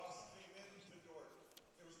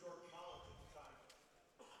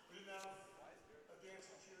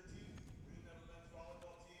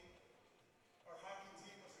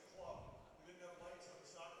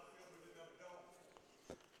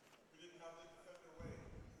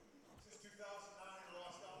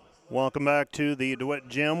Welcome back to the DeWitt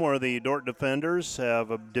Gym, where the Dordt Defenders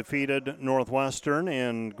have defeated Northwestern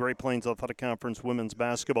in Great Plains Athletic Conference women's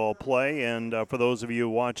basketball play. And for those of you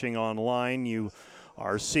watching online, you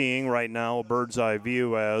are seeing right now a bird's eye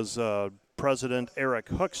view as President Eric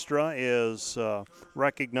Hoekstra is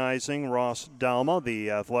recognizing Ross Dalma, the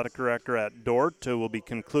athletic director at Dordt, who will be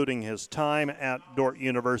concluding his time at Dordt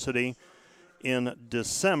University in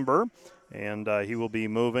December. And he will be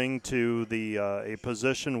moving to a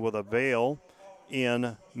position with a veil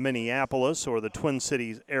in Minneapolis or the Twin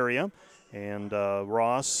Cities area. And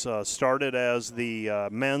Ross started as the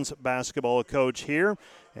men's basketball coach here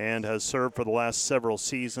and has served for the last several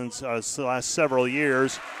seasons, last several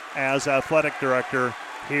years as athletic director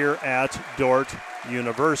here at Dordt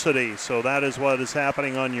University. So that is what is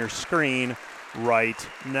happening on your screen right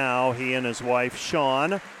now. He and his wife,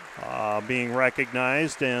 Sean, being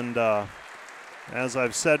recognized. And as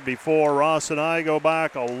I've said before, Ross and I go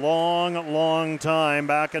back a long, long time,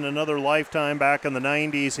 back in another lifetime, back in the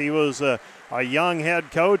 90s. He was a young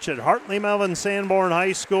head coach at Hartley Melvin Sanborn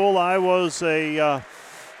High School. I was a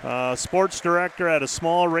sports director at a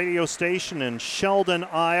small radio station in Sheldon,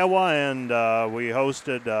 Iowa, and we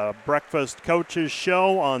hosted a breakfast coaches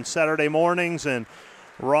show on Saturday mornings, and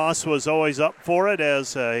Ross was always up for it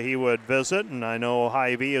as he would visit, and I know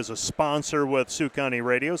Hy-Vee is a sponsor with Sioux County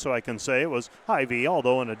Radio, so I can say it was Hy-Vee,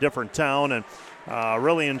 although in a different town, and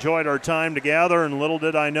really enjoyed our time together. And little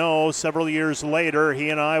did I know, several years later,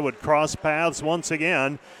 he and I would cross paths once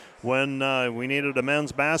again when we needed a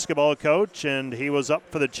men's basketball coach, and he was up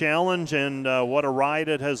for the challenge, and what a ride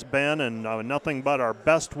it has been, and nothing but our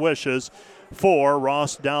best wishes for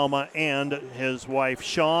Ross Dalma and his wife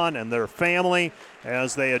Sean and their family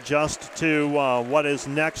as they adjust to what is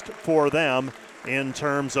next for them in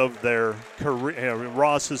terms of their career,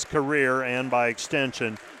 Ross's career, and by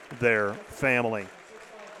extension their family.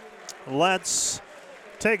 Let's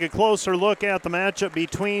take a closer look at the matchup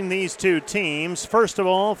between these two teams. First of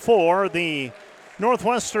all, for the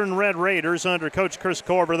Northwestern Red Raiders under Coach Chris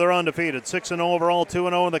Korver, they're undefeated, 6-0 overall,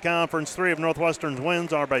 2-0 in the conference. 3 of Northwestern's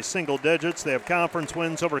wins are by single digits. They have conference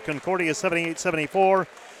wins over Concordia 78-74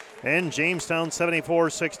 and Jamestown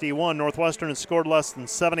 74-61. Northwestern has scored less than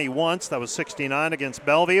 70 once. That was 69 against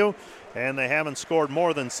Bellevue. And they haven't scored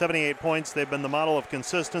more than 78 points. They've been the model of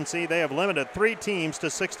consistency. They have limited 3 teams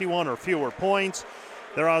to 61 or fewer points.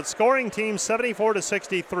 They're outscoring teams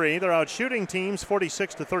 74-63. They're outshooting teams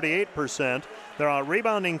 46-38%. They're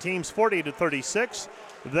out-rebounding teams 40-36.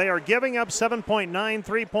 They are giving up 7.9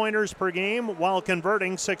 three-pointers per game while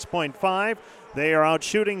converting 6.5. They are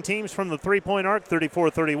outshooting teams from the three-point arc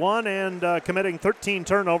 34-31 and committing 13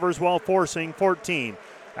 turnovers while forcing 14.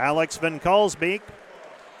 Alex Van Kalsbeek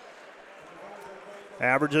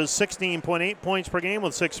averages 16.8 points per game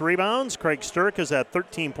with 6 rebounds. Craig Sturck is at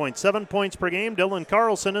 13.7 points per game. Dylan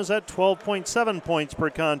Carlson is at 12.7 points per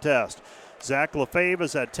contest. Zach Lefebvre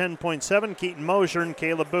is at 10.7. Keaton Mosher and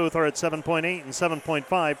Caleb Booth are at 7.8 and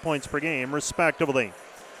 7.5 points per game, respectively.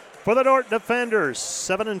 For the Dordt Defenders,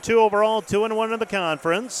 7-2 overall, 2-1 in the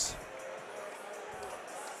conference.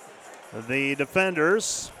 The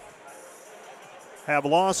Defenders have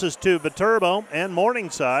losses to Viterbo and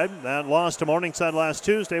Morningside. That loss to Morningside last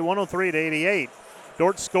Tuesday, 103-88.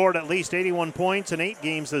 Dordt scored at least 81 points in 8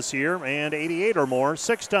 games this year, and 88 or more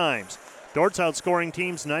 6 times. Dordt's outscoring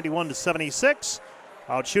teams 91-76,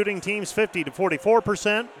 outshooting teams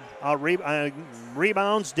 50-44%,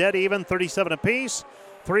 rebounds dead even 37 apiece.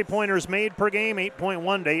 Three-pointers made per game,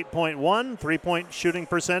 8.1 to 8.1. Three-point shooting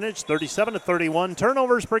percentage, 37-31.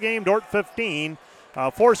 Turnovers per game, Dordt 15.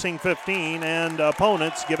 Forcing 15, and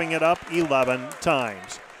opponents giving it up 11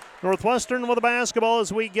 times. Northwestern with the basketball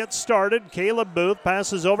as we get started. Caleb Booth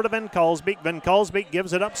passes over to Van Kalsbeek. Van Kalsbeek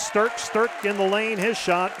gives it up. Sturck in the lane. His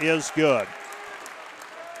shot is good.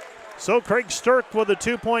 So Craig Sturck with a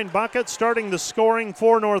 2-point bucket starting the scoring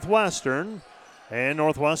for Northwestern. And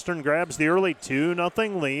Northwestern grabs the early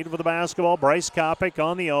 2-0 lead with the basketball. Bryce Kopic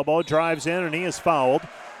on the elbow, drives in, and he is fouled.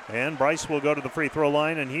 And Bryce will go to the free throw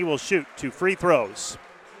line, and he will shoot 2 free throws.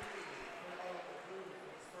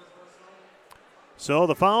 So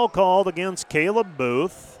the foul called against Caleb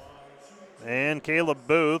Booth. And Caleb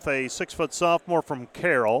Booth, a 6-foot sophomore from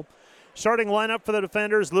Carroll. Starting lineup for the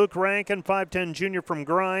Defenders, Luke Rankin, 5'10 junior from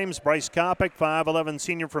Grimes. Bryce Kopic, 5'11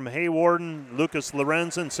 senior from Haywarden. Lucas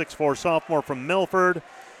Lorenzen, 6'4 sophomore from Milford.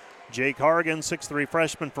 Jake Hargan, 6'3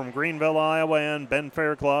 freshman from Greenville, Iowa. And Ben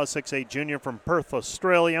Fairclough, 6'8 junior from Perth,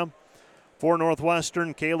 Australia. For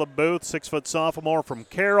Northwestern, Caleb Booth, 6-foot sophomore from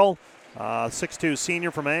Carroll. 6'2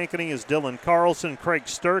 senior from Ankeny is Dylan Carlson. Craig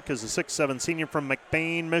Sturck is a 6'7 senior from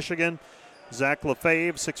McBain, Michigan. Zach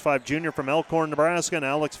Lefebvre, 6'5 junior from Elkhorn, Nebraska, and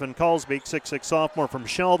Alex Van Kalsbeek, 6'6 sophomore from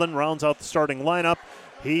Sheldon, rounds out the starting lineup.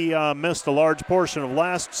 He missed a large portion of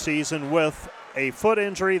last season with a foot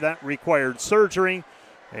injury that required surgery,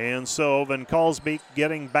 and so Van Kalsbeek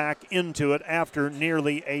getting back into it after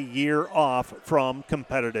nearly a year off from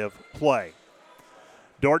competitive play.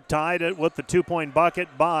 Dordt tied it with the 2-point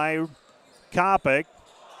bucket by Kopic.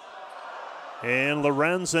 And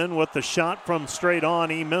Lorenzen with the shot from straight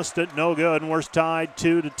on. He missed it, no good, and we're tied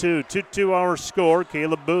 2-2. 2-2-hour score.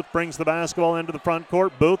 Caleb Booth brings the basketball into the front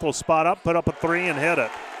court. Booth will spot up, put up a three, and hit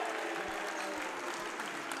it.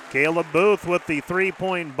 Caleb Booth with the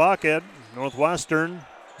 3-point bucket. Northwestern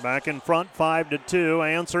back in front, 5-2.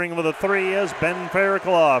 Answering with a three is Ben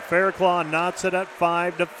Fairclough. Fairclough knots it at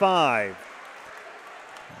 5-5.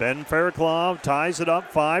 Ben Fairclough ties it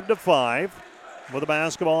up 5-5. With the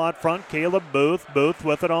basketball out front, Caleb Booth. Booth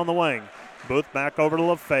with it on the wing. Booth back over to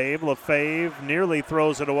Lefebvre. Lefebvre nearly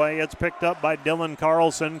throws it away. It's picked up by Dylan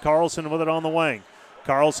Carlson. Carlson with it on the wing.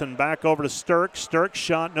 Carlson back over to Sturck. Sturck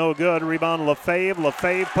shot no good. Rebound Lefebvre.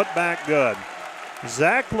 Lefebvre put back good.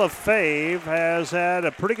 Zach Lefebvre has had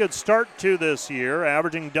a pretty good start to this year,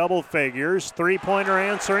 averaging double figures. Three-pointer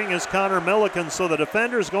answering is Connor Milliken, so the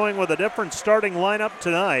defender's going with a different starting lineup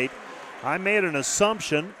tonight. I made an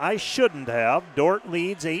assumption I shouldn't have. Dordt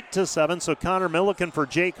leads 8-7, so Connor Milliken for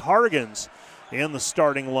Jake Hargens in the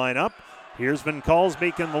starting lineup. Here's Van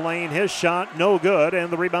Kalsbeek in the lane. His shot no good,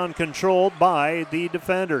 and the rebound controlled by the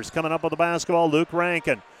defenders. Coming up with the basketball, Luke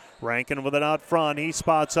Rankin. Rankin with it out front. He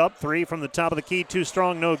spots up. Three from the top of the key. Too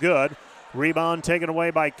strong, no good. Rebound taken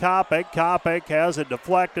away by Kopic. Kopic has it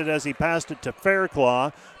deflected as he passed it to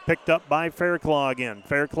Fairclough. Picked up by Fairclough again.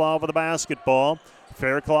 Fairclough with the basketball.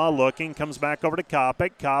 Fairclough looking, comes back over to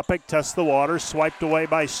Kopic. Kopic tests the water, swiped away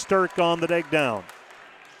by Sturck on the dig down.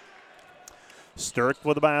 Sturck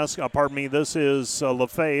with the basket. This is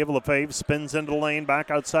Lefebvre. Lefebvre spins into the lane, back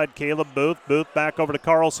outside Caleb Booth. Booth back over to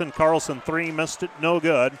Carlson. Carlson three, missed it, no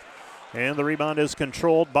good. And the rebound is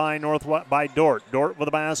controlled by Dordt. Dordt with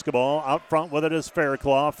the basketball. Out front with it is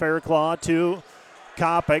Fairclough. Fairclough to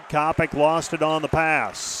Kopic. Kopic lost it on the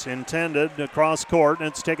pass. Intended across court, and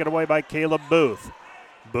it's taken away by Caleb Booth.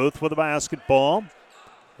 Booth with the basketball,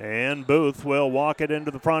 and Booth will walk it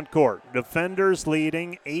into the front court. Defenders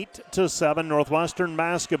leading 8-7. Northwestern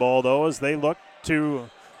basketball, though, as they look to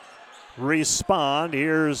respond.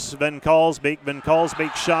 Here's Van Kalsbeek. Van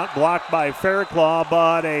Kalsbeek shot blocked by Fairclough,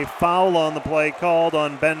 but a foul on the play called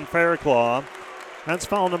on Ben Fairclough. That's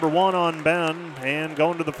foul number one on Ben, and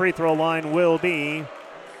going to the free throw line will be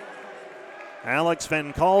Alex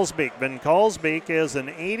Van Kalsbeek. Van Kalsbeek is an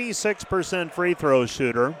 86% free throw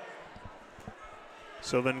shooter.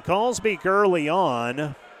 So Van Kalsbeek early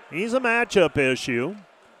on, he's a matchup issue.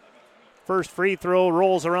 First free throw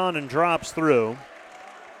rolls around and drops through.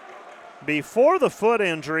 Before the foot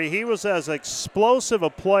injury, he was as explosive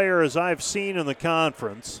a player as I've seen in the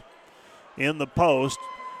conference in the post.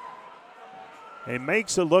 It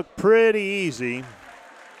makes it look pretty easy.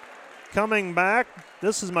 Coming back,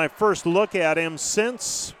 this is my first look at him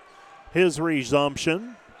since his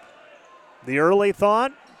resumption. The early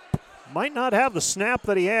thought, might not have the snap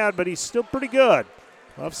that he had, but he's still pretty good.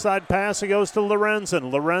 Left side pass, it goes to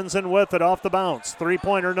Lorenzen. Lorenzen with it off the bounce.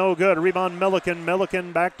 Three-pointer no good. Rebound Milliken.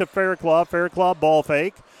 Milliken back to Fairclough. Fairclough ball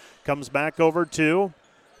fake. Comes back over to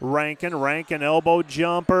Rankin. Rankin elbow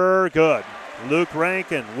jumper. Good. Luke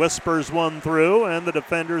Rankin whispers one through, and the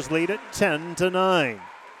defenders lead it 10-9.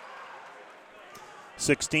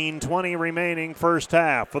 16:20 remaining first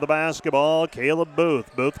half. For the basketball, Caleb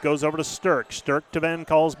Booth. Booth goes over to Sturck. Sturck to Van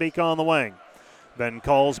Kalsbeek on the wing. Van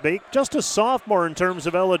Kalsbeek, just a sophomore in terms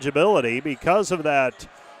of eligibility because of that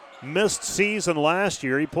missed season last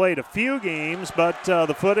year. He played a few games, but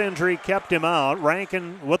the foot injury kept him out.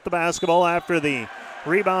 Rankin with the basketball after the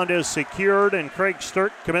rebound is secured, and Craig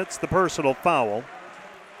Sturck commits the personal foul.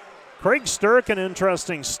 Craig Sturck, an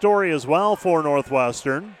interesting story as well for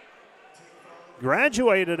Northwestern.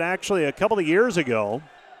 Graduated actually a couple of years ago.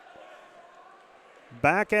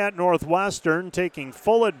 Back at Northwestern, taking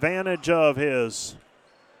full advantage of his,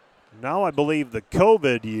 now I believe, the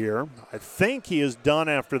COVID year. I think he is done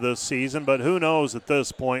after this season, but who knows at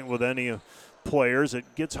this point with any players. It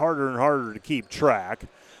gets harder and harder to keep track.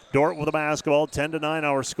 Dordt with the basketball, 10-9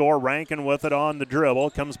 our score. Rankin with it on the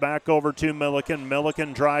dribble. Comes back over to Milliken.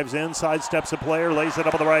 Milliken drives in, sidesteps a player, lays it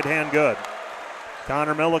up with the right hand, good.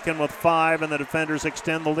 Connor Milliken with 5, and the defenders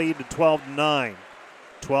extend the lead to 12-9.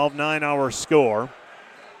 12-9 our score.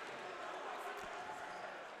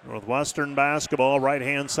 Northwestern basketball,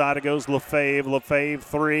 right-hand side it goes Lefebvre. Lefebvre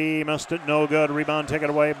three, missed it, no good. Rebound taken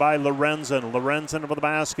away by Lorenzen. Lorenzen with the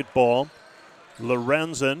basketball.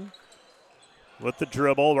 Lorenzen with the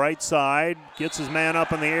dribble, right side, gets his man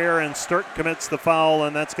up in the air, and Sturck commits the foul,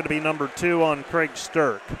 and that's going to be number 2 on Craig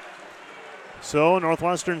Sturck. So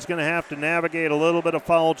Northwestern's going to have to navigate a little bit of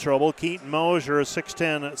foul trouble. Keaton Mosier, a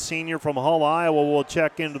 6'10 senior from Hull, Iowa, will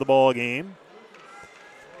check into the ball game.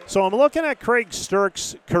 So I'm looking at Craig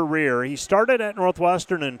Sturck's career. He started at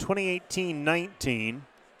Northwestern in 2018-19.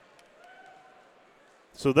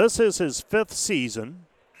 So this is his 5th season.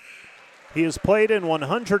 He has played in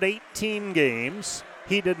 118 games.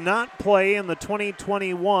 He did not play in the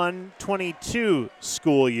 2021-22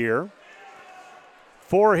 school year.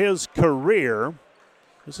 For his career,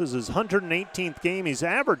 this is his 118th game. He's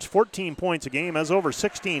averaged 14 points a game, has over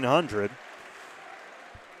 1,600.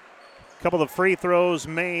 A couple of free throws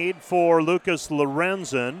made for Lucas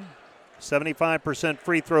Lorenzen, 75%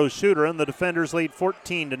 free throw shooter, and the defenders lead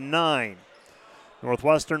 14-9.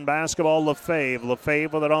 Northwestern basketball, Lefebvre. Lefebvre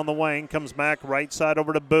with it on the wing, comes back right side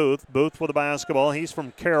over to Booth. Booth with the basketball. He's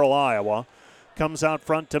from Carroll, Iowa. Comes out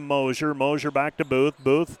front to Mosier. Mosier back to Booth.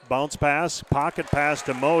 Booth bounce pass, pocket pass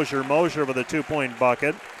to Mosier. Mosier with a 2-point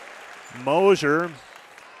bucket. Mosier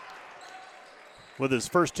with his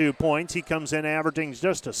first 2 points. He comes in averaging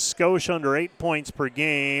just a skosh under 8 points per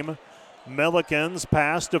game. Milliken's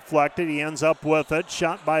pass deflected. He ends up with it.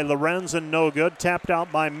 Shot by Lorenzen, no good. Tapped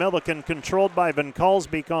out by Milliken. Controlled by Van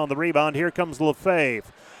Kalsbeek on the rebound. Here comes Lefebvre.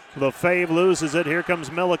 Lefebvre loses it. Here comes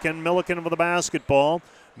Milliken. Milliken with the basketball.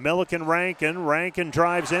 Milliken, Rankin. Rankin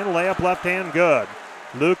drives in. Layup left hand good.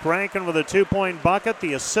 Luke Rankin with a 2-point bucket.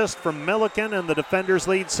 The assist from Milliken, and the defenders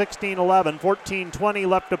lead 16-11. 14-20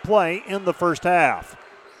 left to play in the first half.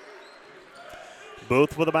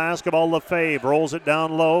 Booth with the basketball. Lefebvre rolls it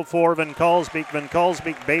down low for Van Kalsbeek. Van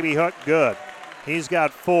Kalsbeek, baby hook, good. He's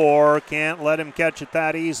got 4. Can't let him catch it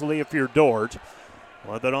that easily if you're Dordt.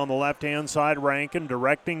 With it on the left-hand side, Rankin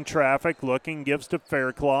directing traffic, looking, gives to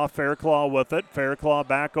Fairclough. Fairclough with it. Fairclough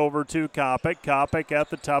back over to Kopic. Kopic at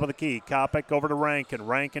the top of the key. Kopic over to Rankin.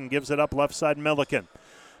 Rankin gives it up left side, Milliken.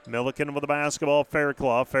 Milliken with the basketball,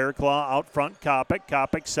 Fairclough. Fairclough out front, Kopic.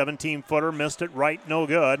 Kopic, 17-footer, missed it right, no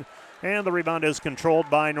good. And the rebound is controlled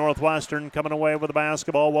by Northwestern. Coming away with the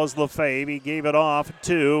basketball was Lefebvre. He gave it off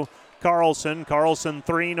to Carlson. Carlson,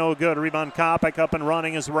 3, no good. Rebound, Kopic up and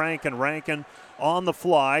running is Rankin. Rankin on the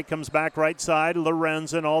fly, comes back right side.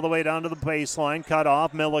 Lorenzen all the way down to the baseline. Cut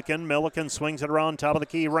off, Milliken. Milliken swings it around top of the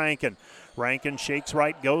key, Rankin. Rankin shakes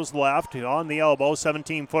right, goes left. On the elbow,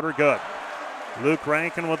 17-footer, good. Luke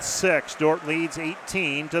Rankin with 6. Dordt leads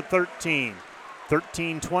 18-13.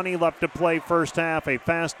 13-20 left to play first half. A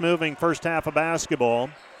fast-moving first half of basketball.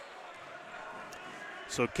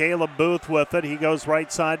 So Caleb Booth with it. He goes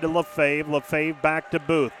right side to Lefebvre. Lefebvre back to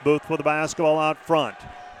Booth. Booth with the basketball out front.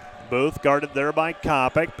 Booth guarded there by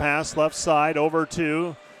Kopic. Pass left side over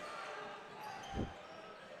to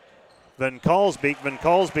Van Kalsbeek. Van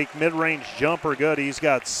Kalsbeek mid-range jumper good. He's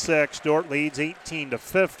got 6. Dordt leads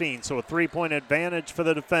 18-15. So a 3-point advantage for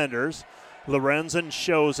the defenders. Lorenzen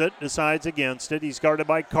shows it, decides against it. He's guarded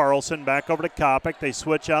by Carlson. Back over to Kopic. They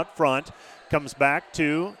switch out front. Comes back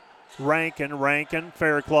to Rankin. Rankin,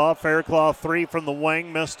 Fairclough. Fairclough 3 from the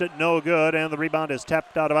wing. Missed it, no good. And the rebound is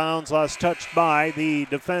tapped out of bounds. Last touched by the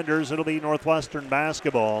defenders. It'll be Northwestern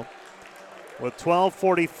basketball. With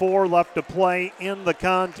 12:44 left to play in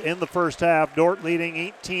the first half. Dordt leading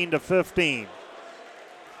 18-15.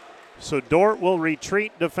 So Dordt will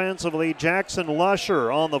retreat defensively. Jackson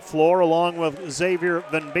Lusher on the floor along with Xavier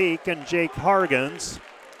Van Beek and Jake Hargens.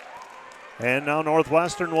 And now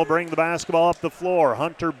Northwestern will bring the basketball up the floor.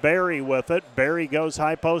 Hunter Berry with it. Berry goes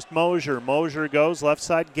high post Mosier. Mosier goes left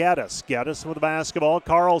side Geddes. Geddes with the basketball.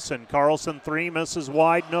 Carlson. Carlson 3 misses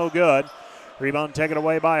wide, no good. Rebound taken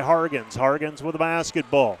away by Hargens. Hargens with the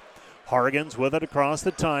basketball. Hargens with it across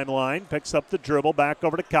the timeline. Picks up the dribble back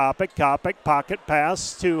over to Kopic. Kopic pocket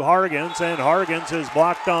pass to Hargens, and Hargens is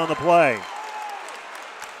blocked on the play.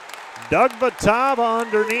 Doug Vatava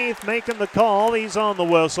underneath making the call. He's on the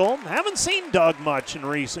whistle. Haven't seen Doug much in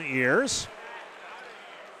recent years.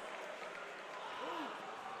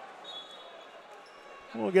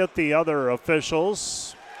 We'll get the other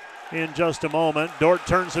officials in just a moment. Dordt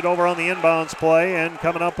turns it over on the inbounds play, and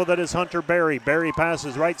coming up with it is Hunter Berry. Berry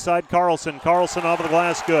passes right side Carlson. Carlson off of the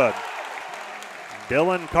glass, good.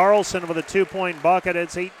 Dylan Carlson with a 2-point bucket.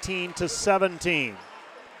 It's 18-17.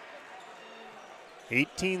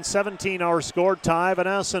 18-17 our score. Ty Van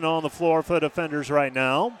Essen on the floor for the defenders right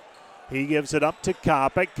now. He gives it up to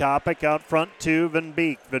Kopic. Kopic out front to Van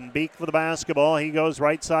Beek. Van Beek with the basketball. He goes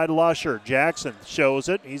right side Lusher. Jackson shows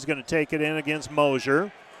it. He's going to take it in against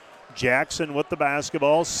Mosier. Jackson with the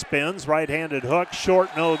basketball, spins, right-handed hook, short,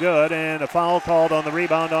 no good, and a foul called on the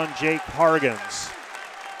rebound on Jake Hargens.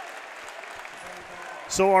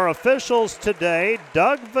 So our officials today,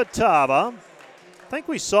 Doug Vitava, I think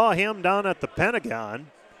we saw him down at the Pentagon,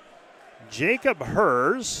 Jacob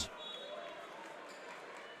Hers,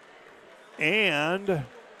 and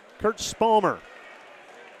Kurt Spalmer.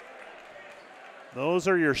 Those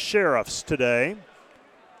are your sheriffs today.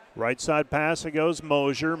 Right side pass, it goes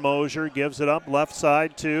Mosier. Mosier gives it up left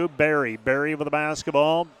side to Barry. Barry with the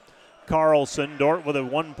basketball. Carlson, Dordt with a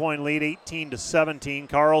 1-point lead, 18-17.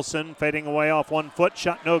 Carlson fading away off 1 foot,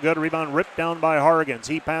 shot no good. Rebound ripped down by Hargens.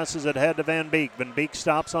 He passes it ahead to Van Beek. Van Beek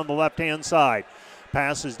stops on the left-hand side.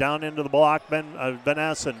 Passes down into the block, Van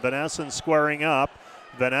Essen. Van Essen squaring up.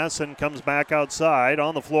 Van Essen comes back outside.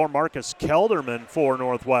 On the floor, Marcus Kelderman for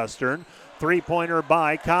Northwestern. Three-pointer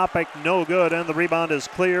by Kopic, no good, and the rebound is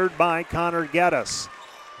cleared by Connor Geddes.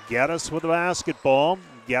 Geddes with the basketball.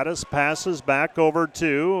 Geddes passes back over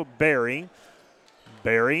to Barry.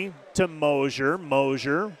 Barry to Mosier.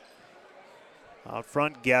 Mosier out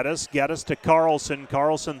front, Geddes. Geddes to Carlson.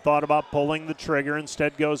 Carlson thought about pulling the trigger,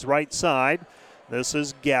 instead goes right side. This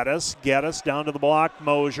is Geddes. Geddes down to the block,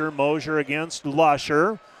 Mosier. Mosier against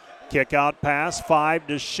Lusher. Kick out pass, 5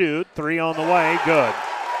 to shoot, 3 on the way, good.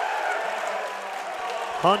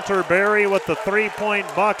 Hunter Berry with the 3-point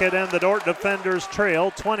bucket, and the Dordt defenders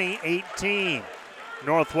trail 20-18.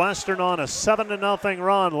 Northwestern on a 7-0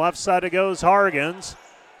 run. Left side it goes Hargens.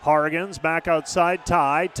 Hargens back outside,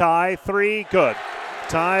 Ty 3, good.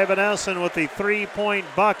 Ty Van Essen with the 3-point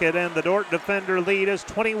bucket, and the Dordt defender lead is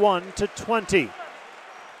 21-20.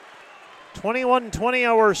 21-20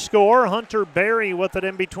 our score. Hunter Berry with it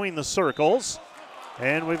in between the circles.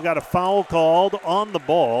 And we've got a foul called on the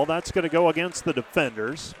ball. That's going to go against the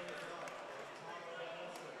defenders.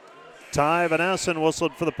 Ty Van Essen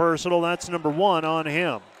whistled for the personal. That's number 1 on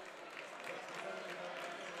him.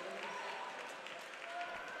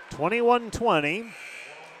 21-20.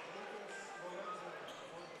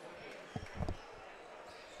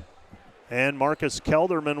 And Marcus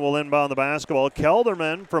Kelderman will inbound the basketball.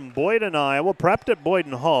 Kelderman from Boyden, Iowa, prepped at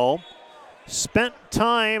Boyden Hall. Spent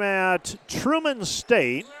time at Truman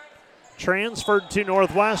State, transferred to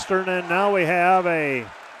Northwestern, and now we have a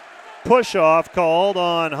push-off called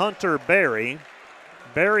on Hunter Berry.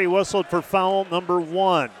 Berry whistled for foul number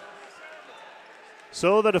 1.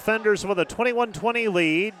 So the defenders with a 21-20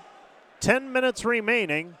 lead, 10 minutes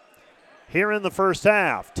remaining here in the first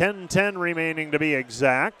half. 10-10 remaining to be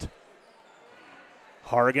exact.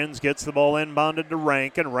 Hargens gets the ball inbounded to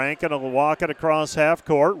Rankin. Rankin will walk it across half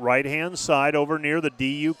court, right-hand side over near the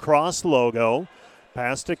DU Cross logo.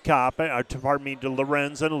 Pass to to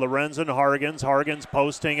Lorenzen. Lorenzen, Hargens. Hargens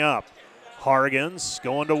posting up. Hargens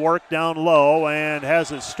going to work down low and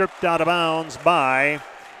has it stripped out of bounds by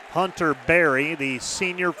Hunter Berry, the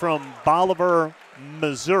senior from Bolivar,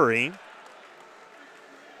 Missouri.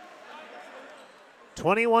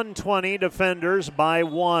 21-20 defenders by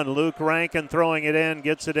 1. Luke Rankin throwing it in,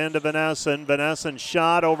 gets it into Van Essen. Van Essen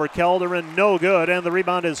shot over Kelderman, no good, and the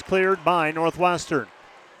rebound is cleared by Northwestern.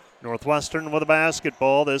 Northwestern with a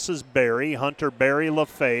basketball. This is Berry. Hunter Berry,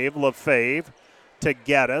 Lefebvre. Lefebvre to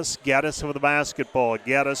Geddes. Geddes with the basketball.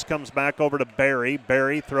 Geddes comes back over to Berry.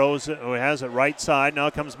 Berry throws it, has it right side. Now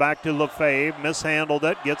comes back to Lefebvre. Mishandled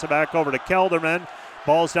it. Gets it back over to Kelderman.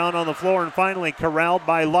 Ball's down on the floor and finally corralled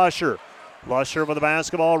by Lusher. Lusher with the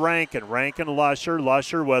basketball, Rankin. Rankin, Lusher.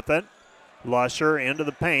 Lusher with it. Lusher into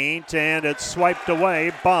the paint, and it's swiped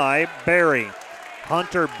away by Berry.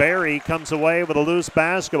 Hunter Berry comes away with a loose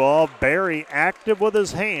basketball. Berry active with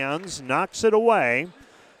his hands, knocks it away,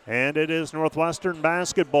 and it is Northwestern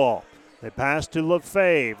basketball. They pass to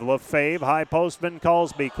Lefebvre. Lefebvre, high post, Van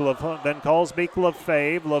Kalsbeek. Van Kalsbeek,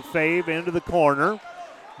 Lefebvre. Lefebvre into the corner.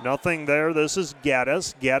 Nothing there. This is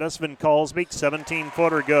Geddes. Geddes, Van Kalsbeek,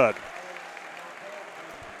 17-footer good.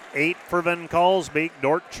 8 for Van Kalsbeek.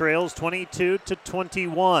 Dordt trails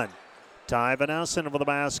 22-21. Ty Van Essen with the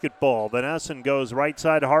basketball. Van Essen goes right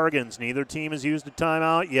side Hargens. Neither team has used a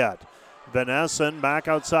timeout yet. Van Essen back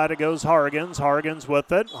outside it goes Hargens. Hargens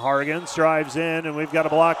with it. Hargens drives in, and we've got a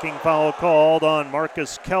blocking foul called on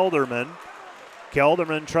Marcus Kelderman.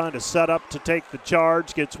 Kelderman trying to set up to take the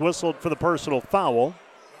charge. Gets whistled for the personal foul.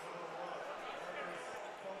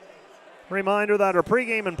 Reminder that our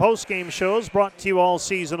pregame and postgame shows brought to you all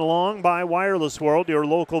season long by Wireless World, your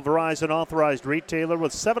local Verizon authorized retailer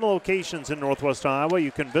with 7 locations in Northwest Iowa.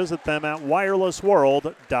 You can visit them at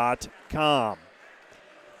wirelessworld.com.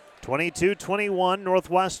 22-21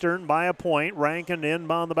 Northwestern by a point. Rankin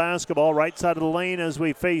inbound the basketball right side of the lane as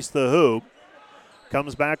we face the hoop.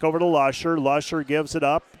 Comes back over to Lusher. Lusher gives it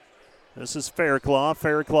up This is Fairclough.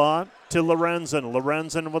 Fairclough to Lorenzen.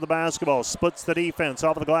 Lorenzen with the basketball. Splits the defense.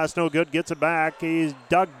 Off of the glass, no good. Gets it back. He's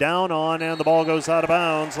dug down on, and the ball goes out of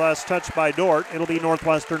bounds. Last touch by Dordt. It'll be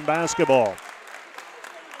Northwestern basketball.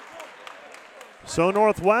 So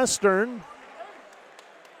Northwestern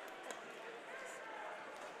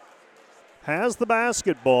has the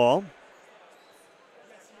basketball.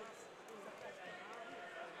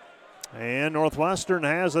 And Northwestern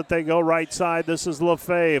has it. They go right side. This is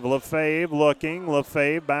Lefebvre. Lefebvre looking.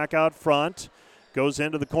 Lefebvre back out front. Goes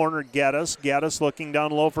into the corner. Geddes. Geddes looking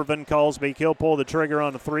down low for Van Kalsbeek. He'll pull the trigger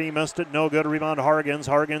on a three. Missed it. No good. Rebound Hargens.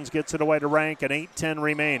 Hargens gets it away to Rankin. 8:10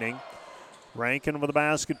 remaining. Rankin with the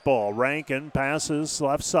basketball. Rankin passes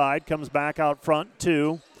left side. Comes back out front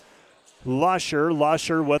to Lusher.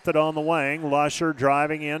 Lusher with it on the wing. Lusher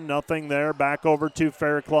driving in. Nothing there. Back over to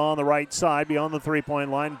Fairclough on the right side beyond the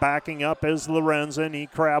three-point line. Backing up is Lorenzen. He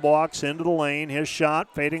crab walks into the lane. His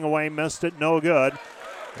shot fading away. Missed it. No good.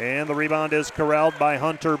 And the rebound is corralled by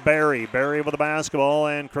Hunter Berry. Berry with the basketball,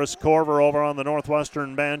 and Chris Corver over on the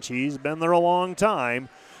Northwestern bench. He's been there a long time.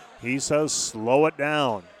 He says slow it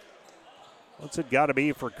down. What's it got to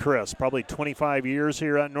be for Chris? Probably 25 years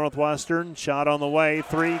here at Northwestern. Shot on the way.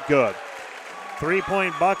 Three, good.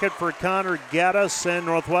 Three-point bucket for Connor Geddes, and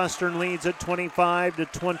Northwestern leads at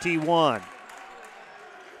 25-21.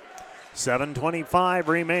 7:25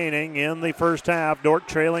 remaining in the first half. Dordt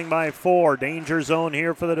trailing by 4. Danger zone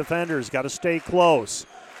here for the defenders. Got to stay close.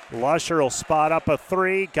 Lusher will spot up a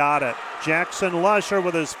three. Got it. Jackson Lusher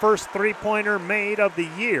with his first three-pointer made of the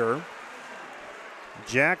year.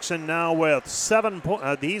 Jackson now with 7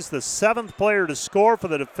 points. He's the 7th player to score for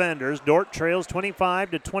the defenders. Dordt trails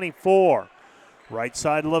 25-24. Right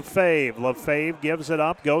side Lefebvre. Lefebvre gives it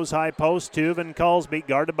up, goes high post to Van Kalsbeek,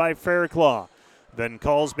 guarded by Fairclough. Van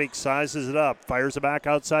Kalsbeek sizes it up, fires it back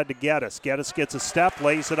outside to Geddes. Geddes gets a step,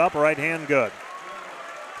 lays it up, right hand good.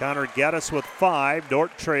 Connor Geddes with 5.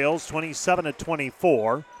 Dordt trails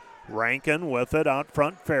 27-24. Rankin with it out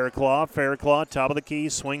front, Fairclough. Fairclough, top of the key,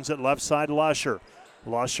 swings it left side, Lusher.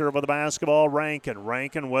 Lusher with the basketball, Rankin.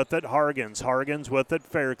 Rankin with it, Hargens. Hargens with it,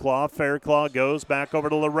 Fairclough. Fairclough goes back over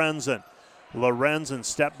to Lorenzen. Lorenzen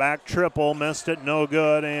step back triple, missed it, no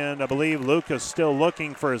good, and I believe Lucas still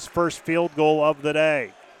looking for his first field goal of the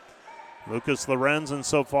day. Lucas Lorenzen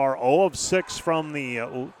so far 0 of 6 from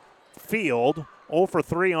the field, 0 for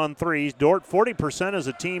 3 on threes. Dordt 40% as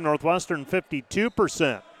a team, Northwestern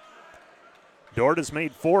 52%. Dordt has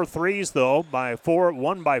made 4 threes, though,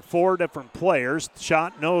 one by 4 different players.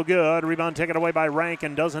 Shot no good. Rebound taken away by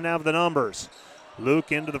Rankin. Doesn't have the numbers.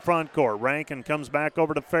 Luke into the front court. Rankin comes back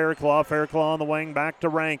over to Fairclough. Fairclough on the wing, back to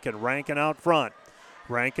Rankin. Rankin out front.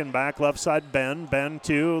 Rankin back left side, Ben. Ben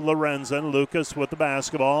to Lorenzen. Lucas with the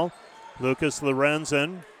basketball. Lucas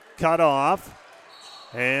Lorenzen cut off.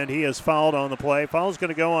 And he is fouled on the play. Foul's going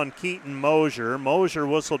to go on Keaton Mosier. Mosier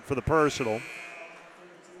whistled for the personal.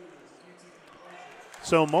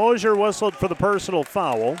 So Mosier whistled for the personal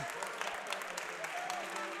foul.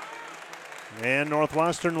 And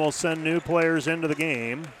Northwestern will send new players into the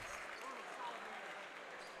game.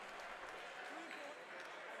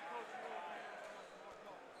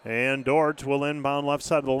 And Dordt will inbound left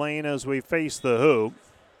side of the lane as we face the hoop.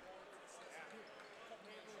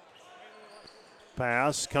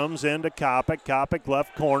 Pass comes into Kopic. Kopic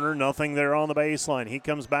left corner, nothing there on the baseline. He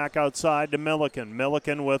comes back outside to Milliken.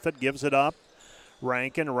 Milliken with it, gives it up.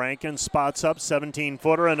 Rankin spots up,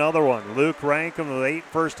 17-footer, another one. Luke Rankin with 8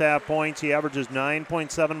 first-half points. He averages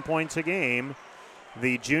 9.7 points a game.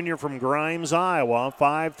 The junior from Grimes, Iowa.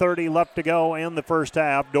 5:30 left to go in the first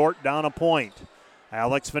half. Dordt down a point.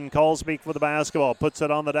 Alex Van Kalsbeek with the basketball. Puts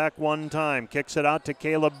it on the deck one time. Kicks it out to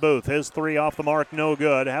Caleb Booth. His three off the mark, no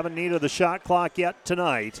good. Haven't needed the shot clock yet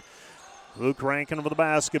tonight. Luke Rankin with the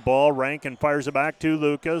basketball. Rankin fires it back to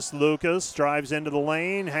Lucas. Lucas drives into the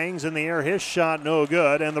lane, hangs in the air. His shot no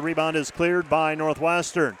good, and the rebound is cleared by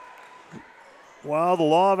Northwestern. Well, the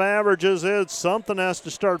law of averages is something has to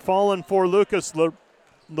start falling for Lucas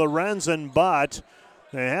Lorenzen, but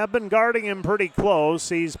they have been guarding him pretty close.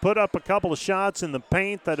 He's put up a couple of shots in the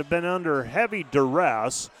paint that have been under heavy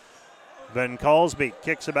duress. Van Kalsbeek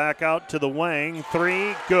kicks it back out to the wing.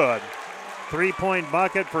 3, good. 3-point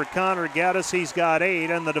bucket for Connor Geddes. He's got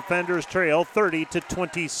 8, and the defenders trail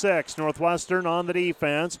 30-26. Northwestern on the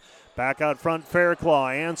defense. Back out front, Fairclough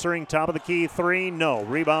answering top of the key 3, no.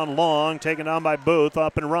 Rebound long, taken down by Booth,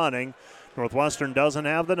 up and running. Northwestern doesn't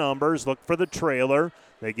have the numbers. Look for the trailer.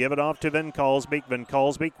 They give it off to Van Kalsbeek. Van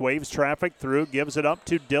Kalsbeek waves traffic through, gives it up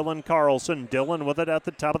to Dylan Carlson. Dylan with it at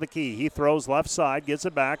the top of the key. He throws left side, gets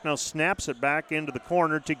it back, now snaps it back into the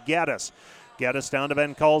corner to Geddes. Geddes down to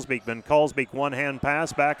Ben Colsbeek. Ben Colsbeek, one-hand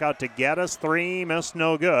pass back out to Geddes. 3, missed,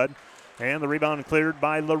 no good. And the rebound cleared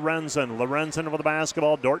by Lorenzen. Lorenzen with the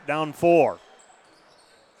basketball. Dordt down 4.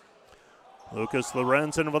 Lucas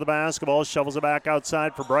Lorenzen with the basketball. Shovels it back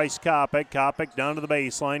outside for Bryce Kopic. Kopic down to the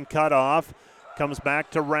baseline. Cut off. Comes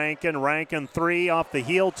back to Rankin. Rankin 3 off the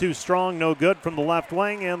heel. Too strong. No good from the left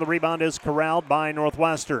wing. And the rebound is corralled by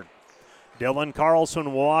Northwestern. Dylan Carlson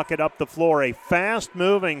will walk it up the floor. A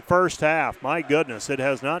fast-moving first half. My goodness, it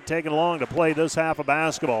has not taken long to play this half of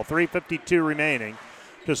basketball. 3:52 remaining.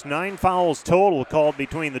 Just 9 fouls total called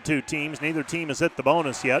between the two teams. Neither team has hit the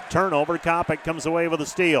bonus yet. Turnover. Kopic comes away with a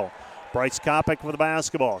steal. Bryce Kopic with the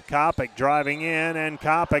basketball. Kopic driving in, and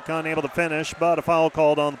Kopic unable to finish, but a foul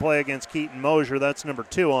called on the play against Keaton Mosier. That's number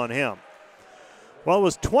 2 on him. Well, it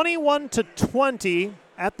was 21-20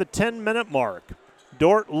 at the 10-minute mark.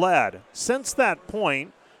 Dordt led. Since that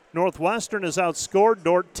point, Northwestern has outscored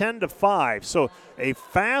Dordt 10-5. So a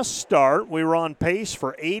fast start. We were on pace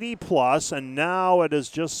for 80+, and now it has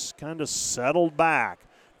just kind of settled back.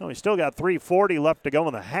 No, we still got 3:40 left to go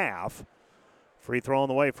in the half. Free throw on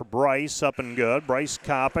the way for Bryce, up and good. Bryce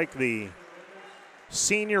Kopic, the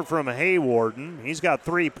senior from Haywarden. He's got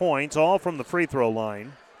 3 points, all from the free throw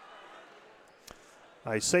line.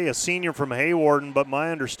 I say a senior from Haywarden, but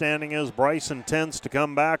my understanding is Bryce intends to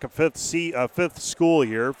come back a fifth school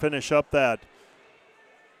year, finish up that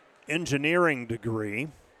engineering degree.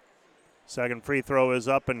 Second free throw is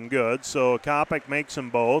up and good, so Kopic makes them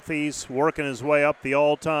both. He's working his way up the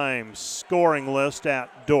all-time scoring list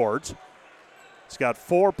at Dordt. He's got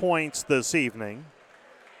 4 points this evening.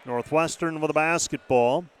 Northwestern with a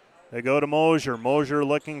basketball. They go to Mosier. Mosier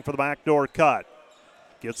looking for the backdoor cut.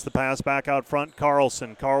 Gets the pass back out front.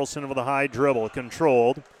 Carlson. Carlson with a high dribble.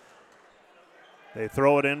 Controlled. They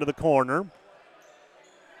throw it into the corner.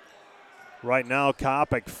 Right now,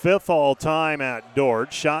 Kopic, 5th all-time at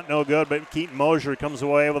Dordt. Shot no good, but Keaton Mosier comes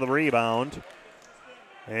away with a rebound.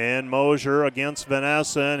 And Mosier against Van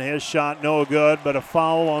Essen. His shot no good, but a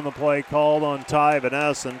foul on the play called on Ty Van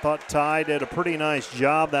Essen. Thought Ty did a pretty nice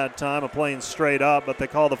job that time of playing straight up, but they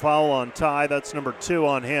call the foul on Ty. That's number 2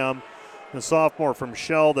 on him, the sophomore from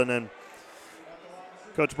Sheldon. And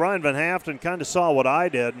Coach Brian Van Haften kind of saw what I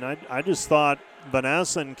did, and I just thought Van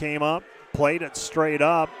Essen came up, played it straight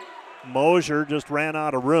up. Mosier just ran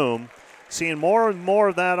out of room. Seeing more and more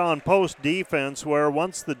of that on post defense, where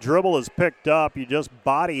once the dribble is picked up, you just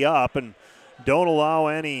body up and don't allow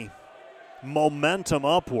any momentum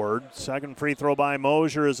upward. Second free throw by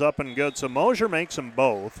Mosier is up and good, so Mosier makes them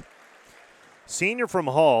both. Senior from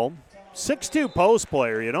Hull, 6'2" post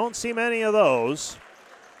player. You don't see many of those.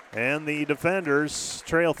 And the defenders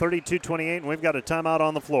trail 32-28, and we've got a timeout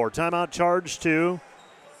on the floor. Timeout charge to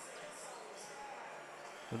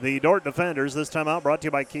the Dordt defenders. This time out brought to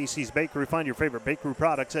you by Casey's Bakery. Find your favorite bakery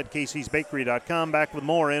products at caseysbakery.com. Back with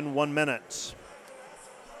more in 1 minute.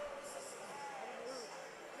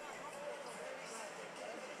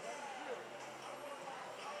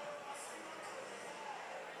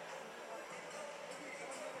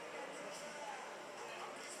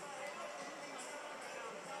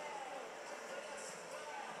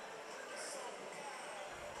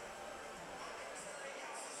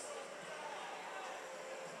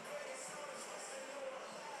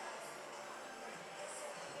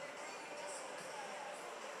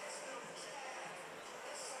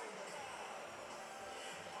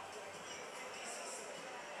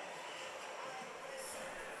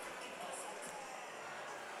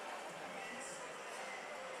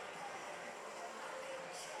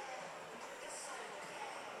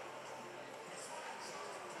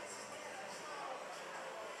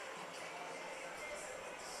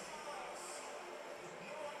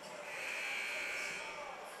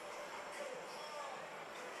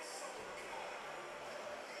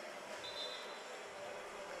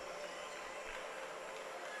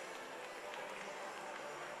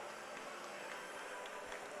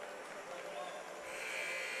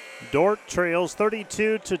 Dordt trails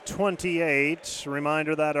 32-28.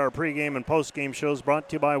 Reminder that our pregame and postgame shows brought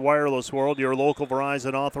to you by Wireless World, your local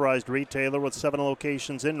Verizon authorized retailer with 7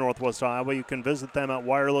 locations in Northwest Iowa. You can visit them at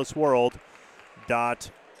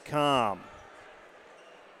wirelessworld.com.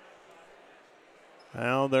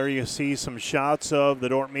 Well, there you see some shots of the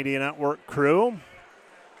Dordt Media Network crew.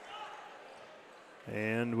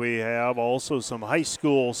 And we have also some high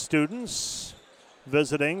school students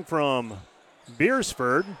visiting from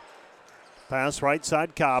Beersford. Pass right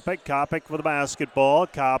side, Kopic. Kopic with the basketball.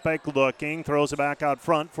 Kopic looking, throws it back out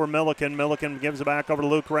front for Milliken. Milliken gives it back over to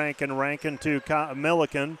Luke Rankin. Rankin to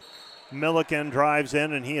Milliken. Milliken drives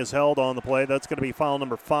in, and he is held on the play. That's going to be foul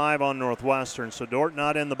number 5 on Northwestern. So Dordt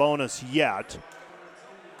not in the bonus yet.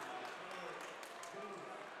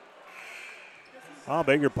 I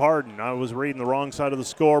beg your pardon. I was reading the wrong side of the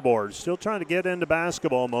scoreboard. Still trying to get into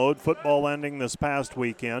basketball mode. Football ending this past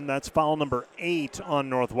weekend. That's foul number 8 on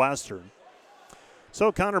Northwestern.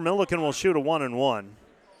 So Connor Milliken will shoot a 1-and-1.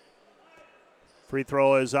 Free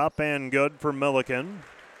throw is up and good for Milliken.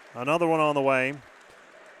 Another one on the way.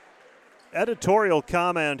 Editorial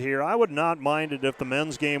comment here. I would not mind it if the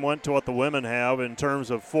men's game went to what the women have in terms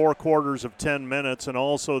of 4 quarters of 10 minutes and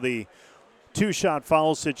also the 2-shot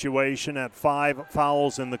foul situation at 5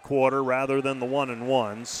 fouls in the quarter rather than the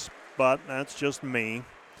 1-and-1s. But that's just me.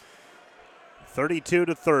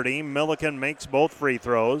 32-30. Milliken makes both free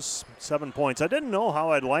throws. 7 points. I didn't know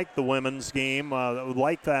how I'd like the women's game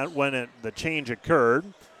like that when the change occurred.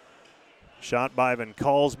 Shot by Van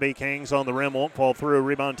Kalsbeek, hangs on the rim, won't fall through.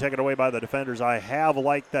 Rebound taken away by the defenders. I have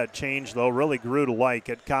liked that change, though. Really grew to like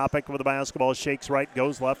it. Kopic with the basketball, shakes right,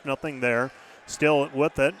 goes left, nothing there. Still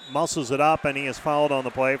with it, muscles it up, and he is fouled on the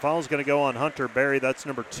play. Foul's going to go on Hunter Berry. That's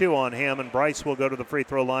number 2 on him, and Bryce will go to the free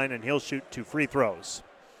throw line, and he'll shoot 2 free throws.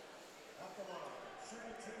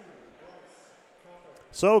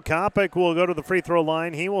 So Kopic will go to the free throw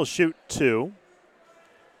line. He will shoot 2.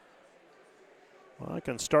 Well, I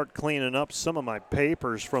can start cleaning up some of my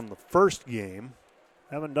papers from the first game.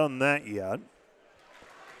 Haven't done that yet.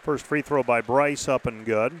 First free throw by Bryce, up and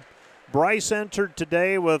good. Bryce entered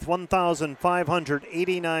today with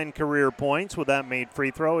 1,589 career points. With that made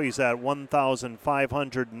free throw, he's at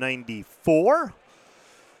 1,594.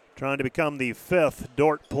 Trying to become the 5th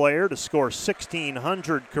Dordt player to score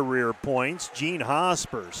 1,600 career points. Gene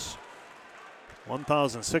Hospers,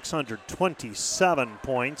 1,627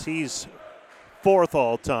 points. He's 4th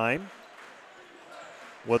all-time.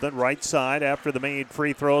 With it right side after the made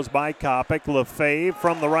free throws by Kopic. Lefebvre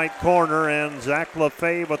from the right corner, and Zach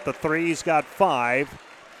Lefebvre with the 3. He's got 5.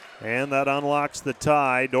 And that unlocks the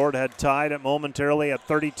tie. Dordt had tied it momentarily at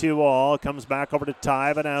 32 all. Comes back over to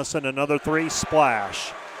Ty Van Essen. Another 3,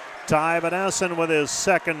 splash. Ty Van Essen with his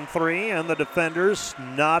second 3, and the defenders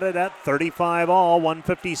knotted at 35 all.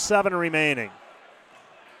 1:57 remaining.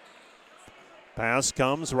 Pass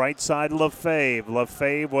comes right side, Lefebvre.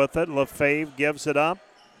 Lefebvre with it. Lefebvre gives it up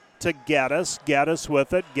to Gaddis. Gaddis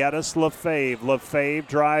with it. Gaddis, Lefebvre. Lefebvre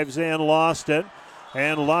drives in, lost it.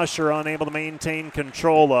 And Lusher unable to maintain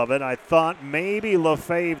control of it. I thought maybe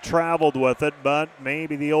Lefebvre traveled with it, but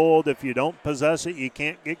maybe the old, if you don't possess it, you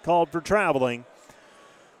can't get called for traveling.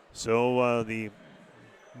 So the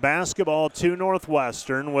basketball to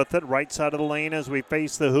Northwestern with it. Right side of the lane as we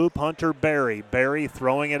face the hoop. Hunter Berry. Berry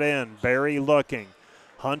throwing it in. Berry looking.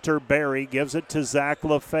 Hunter Berry gives it to Zach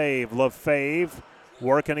Lefebvre. Lefebvre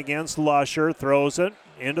working against Lusher. Throws it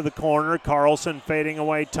into the corner. Carlson fading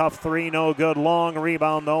away. Tough 3. No good. Long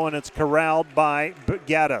rebound though, and it's corralled by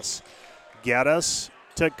Gaddis. Gaddis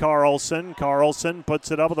to Carlson. Carlson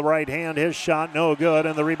puts it up with the right hand. His shot no good,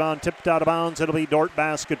 and the rebound tipped out of bounds. It'll be Dordt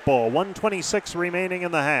basketball. 1:26 remaining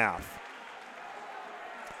in the half.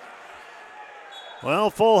 Well,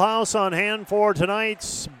 full house on hand for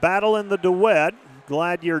tonight's battle in the duet.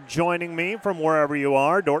 Glad you're joining me from wherever you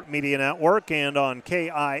are. Dordt Media Network and on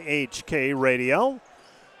KIHK Radio.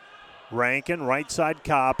 Rankin, right side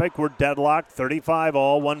Kopic. We're deadlocked, 35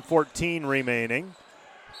 all, 1:14 remaining.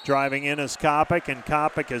 Driving in is Kopic, and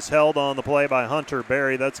Kopic is held on the play by Hunter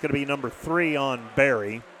Berry. That's going to be number 3 on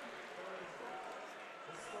Berry.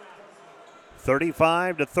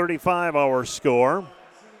 35-35 our score.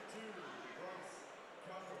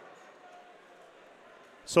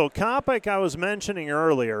 So Kopic, I was mentioning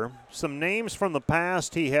earlier, some names from the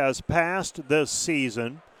past he has passed this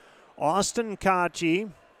season. Austin Kachi,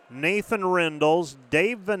 Nathan Rindles,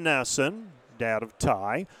 Dave Van Essen, dad of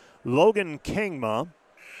Ty, Logan Kingma.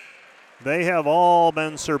 They have all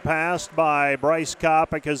been surpassed by Bryce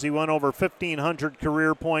Kopic as he went over 1,500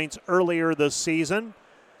 career points earlier this season.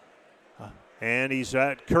 And he's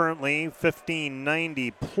at currently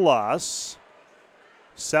 1,590 plus.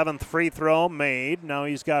 7th free throw made. Now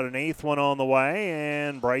he's got an 8th one on the way,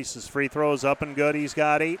 and Bryce's free throw is up and good. He's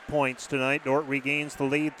got 8 points tonight. Dordt regains the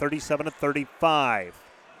lead, 37-35.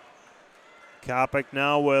 Kopic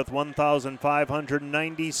now with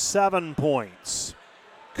 1,597 points.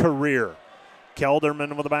 Career.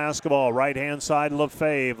 Kelderman with the basketball. Right-hand side,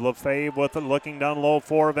 Lefebvre. Lefebvre with it, looking down low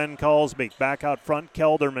for Van Kalsbeek. Back out front,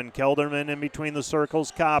 Kelderman. Kelderman in between the circles,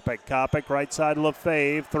 Kopic. Kopic right side,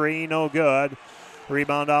 Lefebvre. 3, no good.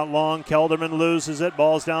 Rebound out long. Kelderman loses it.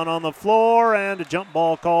 Ball's down on the floor, and a jump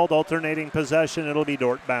ball called. Alternating possession. It'll be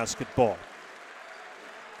Dordt basketball.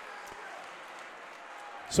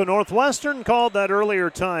 So Northwestern called that earlier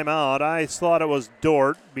timeout. I thought it was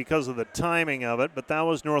Dordt because of the timing of it, but that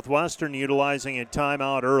was Northwestern utilizing a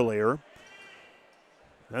timeout earlier.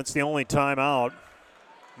 That's the only timeout.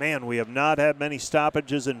 Man, we have not had many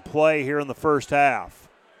stoppages in play here in the first half.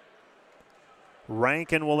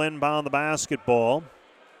 Rankin will inbound the basketball.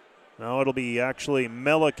 Now it'll be actually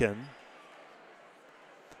Milliken.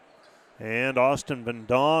 And Austin Van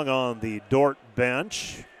Dong on the Dordt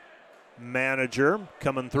bench. Manager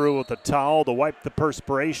coming through with a towel to wipe the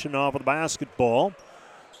perspiration off of the basketball.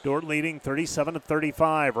 Dordt leading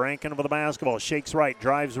 37-35. Rankin with the basketball. Shakes right,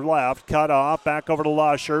 drives left, cut off, back over to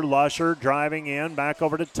Lusher. Lusher driving in, back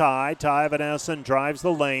over to Ty. Ty Van Essen drives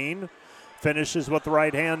the lane. Finishes with the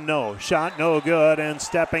right hand, no. Shot no good, and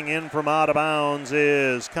stepping in from out of bounds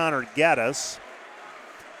is Connor Geddes.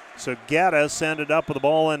 So Geddes ended up with the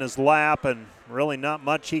ball in his lap, and really not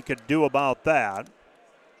much he could do about that.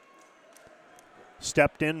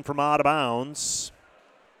 Stepped in from out of bounds.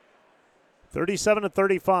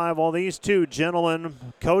 37-35. Well, these two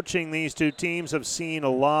gentlemen coaching these two teams have seen a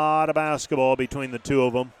lot of basketball between the two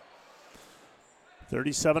of them.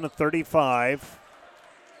 37-35.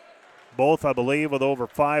 Both, I believe, with over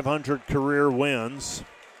 500 career wins.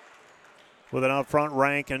 With an out front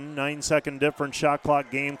Rankin, 9-second difference, shot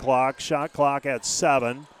clock, game clock. Shot clock at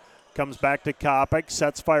 7. Comes back to Kopic,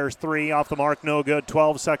 sets, fires 3, off the mark, no good.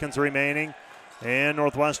 12 seconds remaining. And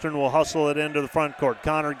Northwestern will hustle it into the front court.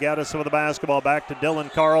 Connor Geddes with the basketball, back to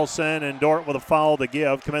Dylan Carlson, and Dordt with a foul to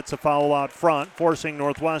give. Commits a foul out front, forcing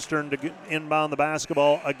Northwestern to inbound the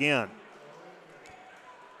basketball again.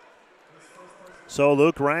 So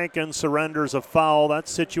Luke Rankin surrenders a foul.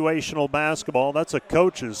 That's situational basketball. That's a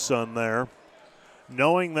coach's son there.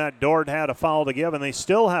 Knowing that Dordt had a foul to give, and they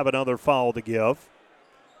still have another foul to give.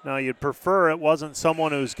 Now you'd prefer it wasn't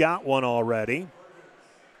someone who's got one already.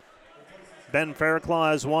 Ben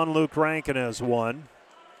Fairclaw has one, Luke Rankin has one.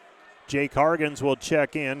 Jake Hargens will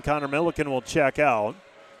check in, Connor Milliken will check out.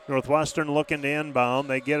 Northwestern looking to inbound,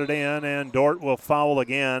 they get it in, and Dordt will foul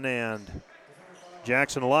again, and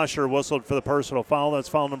Jackson Lusher whistled for the personal foul. That's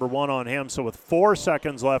foul number 1 on him. So with 4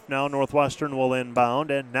 seconds left now, Northwestern will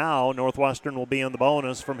inbound, and now Northwestern will be in the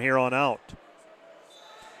bonus from here on out.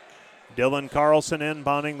 Dylan Carlson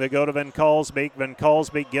inbounding, they go to Van Kalsbeek. Van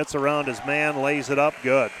Kalsbeek gets around his man, lays it up,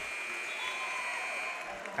 good.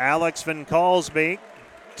 Alex Van Kalsbeek,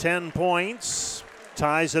 10 points,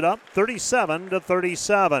 ties it up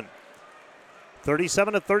 37-37.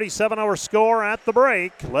 37-37 our score at the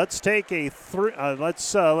break. Let's take a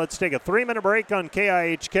 3-minute break on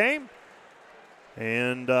KIHK.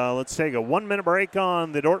 And let's take a 1-minute break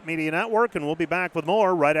on the Dordt Media Network, and we'll be back with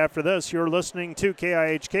more right after this. You're listening to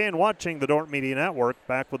KIHK and watching the Dordt Media Network.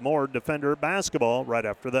 Back with more Defender basketball right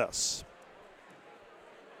after this.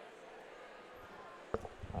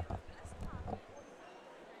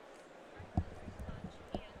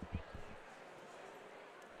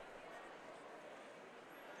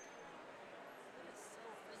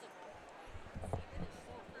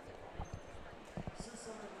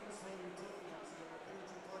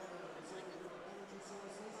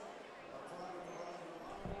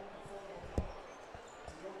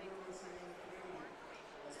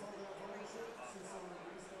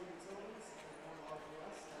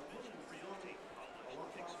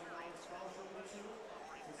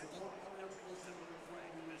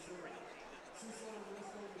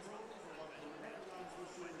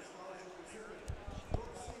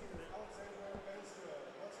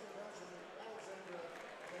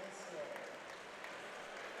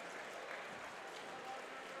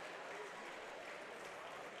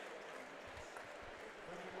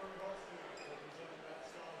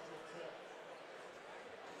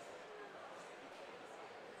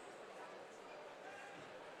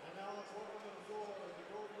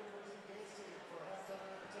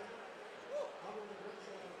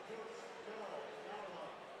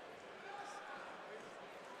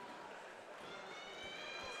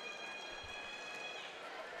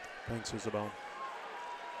 Thanks, Isabel.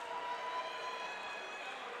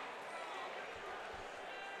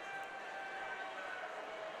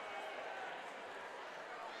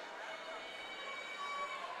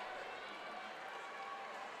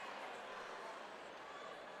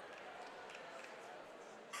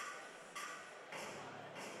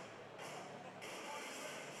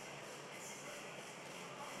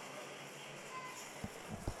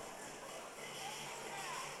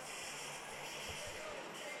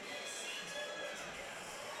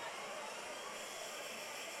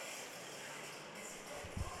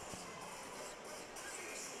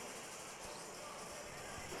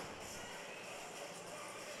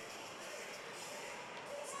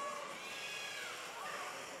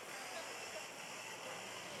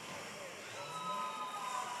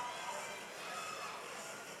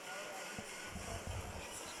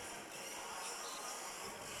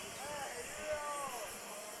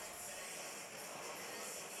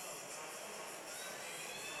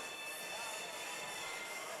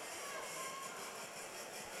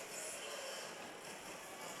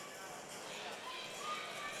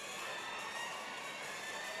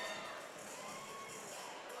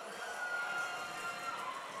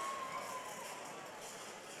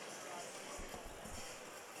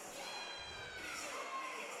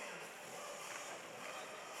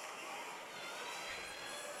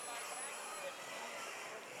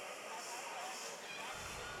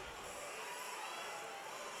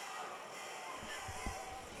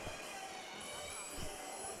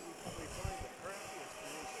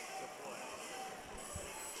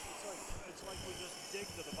 It's like we just dig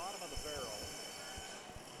to the bottom of the barrel.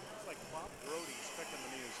 It's like Bob Brody's picking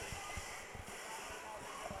the music.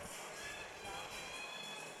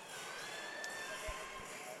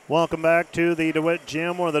 Welcome back to the DeWitt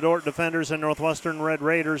Gym, where the Dordt Defenders and Northwestern Red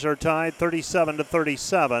Raiders are tied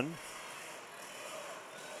 37-37.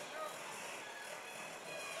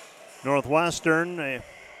 Northwestern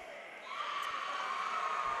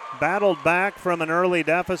battled back from an early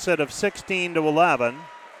deficit of 16-11.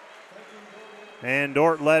 And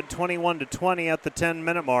Dordt led 21-20 at the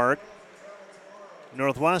 10-minute mark.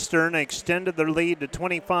 Northwestern extended their lead to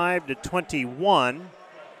 25-21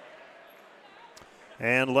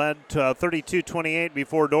 and led 32-28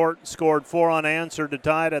 before Dordt scored 4 unanswered to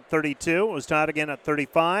tie it at 32. It was tied again at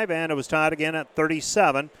 35, and it was tied again at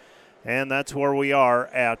 37. And that's where we are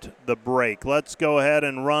at the break. Let's go ahead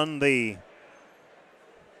and run the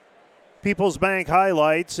People's Bank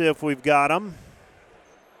highlights if we've got them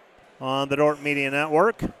on the Dordt Media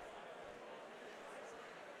Network.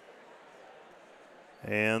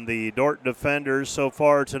 And the Dordt Defenders so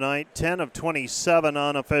far tonight, 10 of 27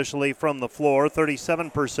 unofficially from the floor,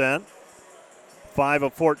 37%. 5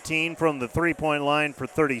 of 14 from the three-point line for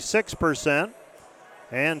 36%.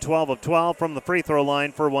 And 12 of 12 from the free throw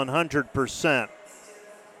line for 100%.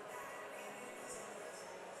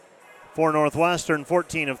 For Northwestern,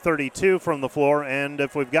 14 of 32 from the floor. And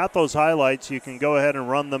if we've got those highlights, you can go ahead and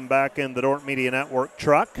run them back in the Dordt Media Network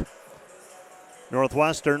truck.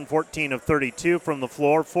 Northwestern, 14 of 32 from the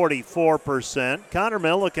floor, 44%. Connor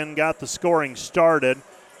Milliken got the scoring started.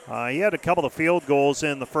 He had a couple of field goals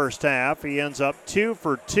in the first half. He ends up 2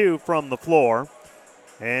 for 2 from the floor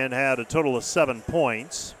and had a total of 7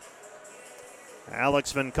 points.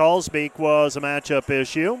 Alex Van Kalsbeek was a matchup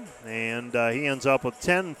issue, and he ends up with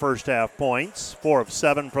 10 first half points, 4 of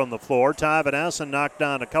 7 from the floor. Ty Van Essen knocked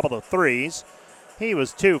down a couple of threes. He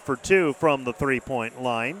was 2 for 2 from the three-point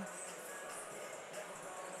line.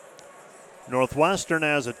 Northwestern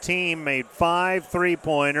as a team made 5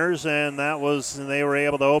 3-pointers, and they were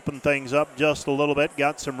able to open things up just a little bit,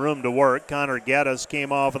 got some room to work. Connor Geddes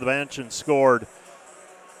came off of the bench and scored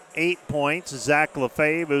 8 points. Zach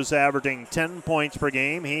Lefebvre, who's averaging 10 points per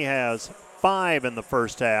game, he has 5 in the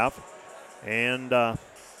first half. And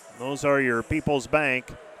those are your People's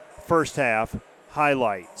Bank first half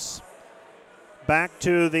highlights. Back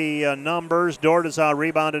to the numbers. Dordt has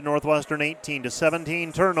rebounded Northwestern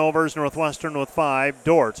 18-17. Turnovers, Northwestern with 5.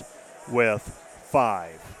 Dordt with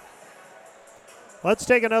 5. Let's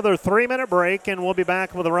take another 3-minute break, and we'll be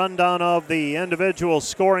back with a rundown of the individual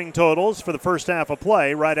scoring totals for the first half of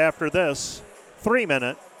play right after this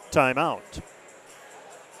 3-minute timeout.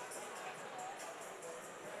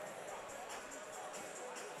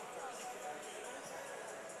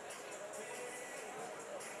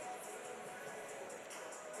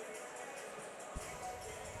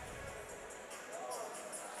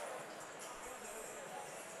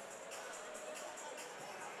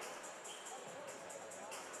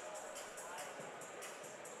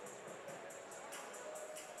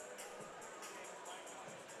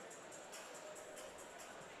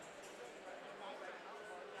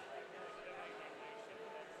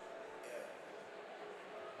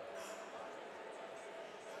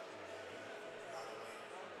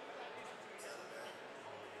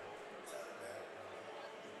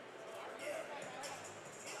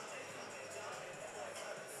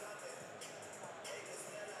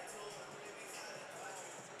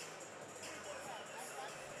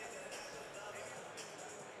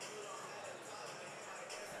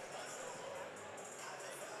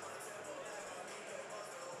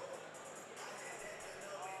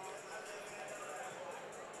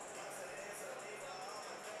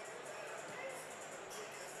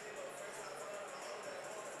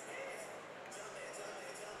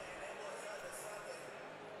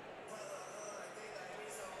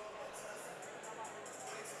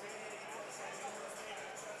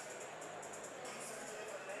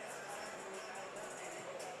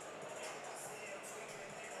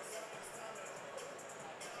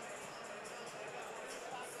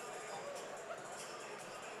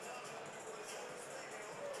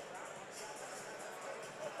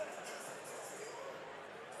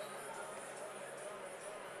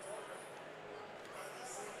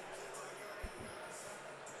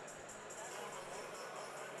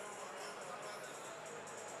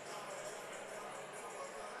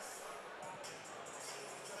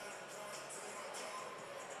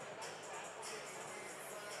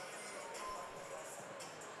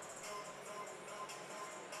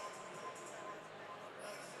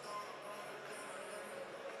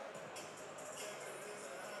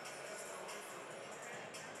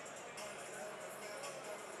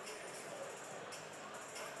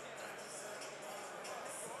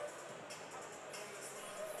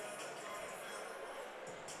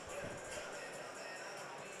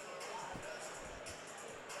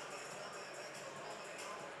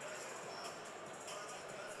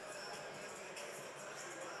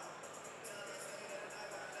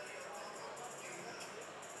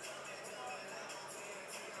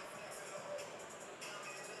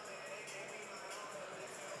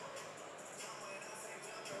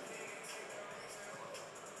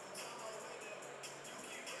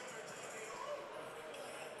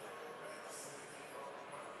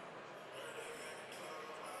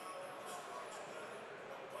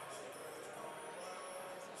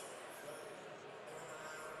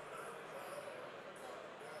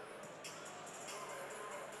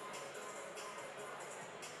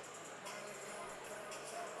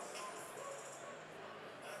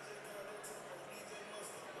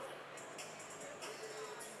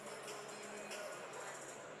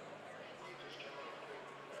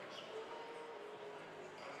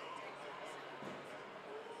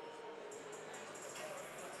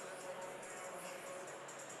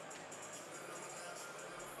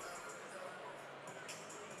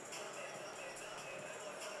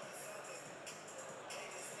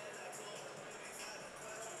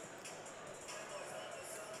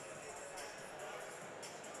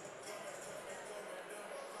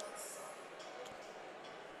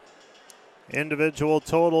 Individual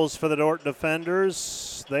totals for the Dordt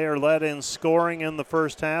defenders. They are led in scoring in the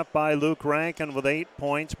first half by Luke Rankin with 8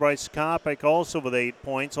 points. Bryce Kopic also with 8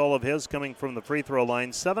 points, all of his coming from the free throw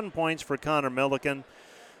line. 7 points for Connor Milliken,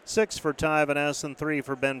 6 for Ty Van Essen, 3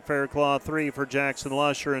 for Ben Fairclough, 3 for Jackson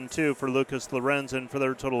Lusher, and 2 for Lucas Lorenzen for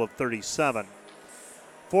their total of 37.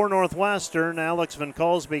 For Northwestern, Alex Van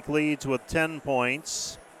Kalsbeek leads with 10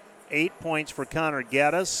 points. 8 points for Connor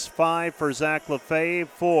Geddes, 5 for Zach Lefebvre,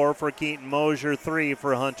 4 for Keaton Mosier, 3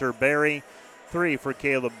 for Hunter Berry, 3 for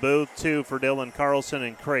Caleb Booth, 2 for Dylan Carlson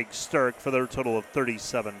and Craig Sturck for their total of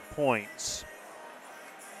 37 points.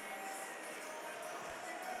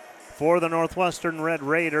 For the Northwestern Red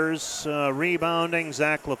Raiders, rebounding,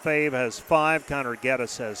 Zach Lefebvre has 5, Connor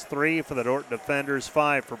Geddes has 3. For the Dordt defenders,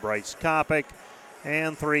 5 for Bryce Kopic,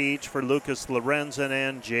 and 3 each for Lucas Lorenzen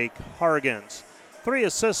and Jake Hargens. 3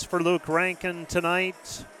 assists for Luke Rankin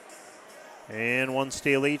tonight, and 1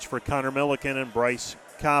 steal each for Connor Milliken and Bryce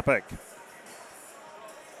Kopic.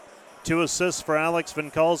 2 assists for Alex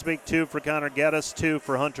Van Kalsbeek, 2 for Connor Geddes, 2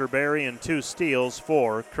 for Hunter Berry, and 2 steals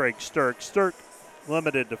for Craig Sturck. Sturck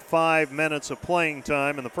limited to 5 minutes of playing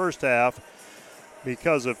time in the first half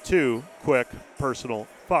because of 2 quick personal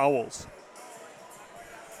fouls.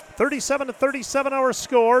 37-37 our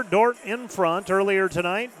score. Dordt in front earlier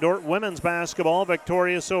tonight. Dordt women's basketball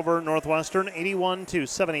victorious over Northwestern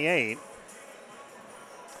 81-78.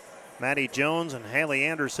 Maddie Jones and Haley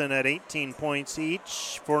Anderson had 18 points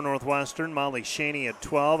each for Northwestern. Molly Shaney had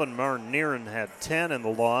 12 and Martin Neeren had 10 in the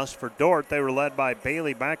loss. For Dordt, they were led by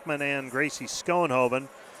Bailey Beckman and Gracie Schoenhoven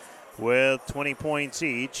with 20 points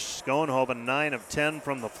each. Schoenhoven 9 of 10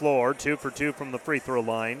 from the floor, 2 for 2 from the free throw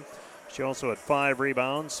line. She also had 5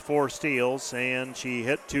 rebounds, 4 steals, and she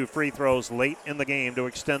hit 2 free throws late in the game to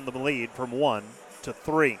extend the lead from 1 to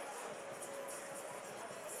 3.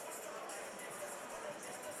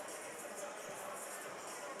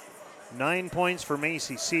 Nine points for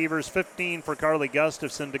Macy Sievers, 15 for Carly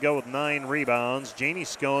Gustafson to go with 9 rebounds. Janie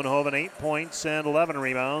Schoenhoven, 8 points and 11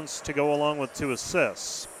 rebounds to go along with 2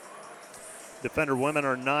 assists. Defender women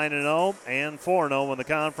are 9-0 and 4-0 in the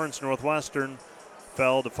conference. Northwestern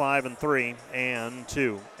fell to 5-3 and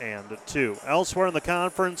 2-2. Elsewhere in the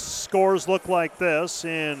conference, scores look like this.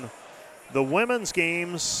 In the women's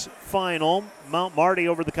games final, Mount Marty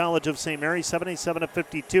over the College of St. Mary,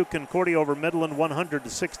 77-52. Concordia over Midland,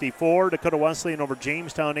 100-64. Dakota Wesleyan over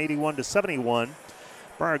Jamestown, 81-71.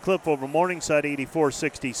 Briar Cliff over Morningside,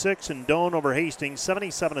 84-66. And Doane over Hastings,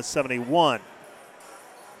 77-71.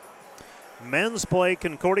 Men's play,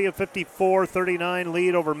 Concordia 54-39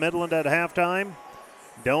 lead over Midland at halftime.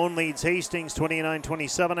 Doane leads Hastings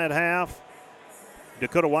 29-27 at half.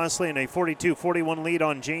 Dakota Wesleyan a 42-41 lead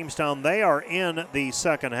on Jamestown. They are in the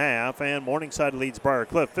second half, and Morningside leads Briar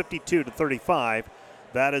Cliff 52-35.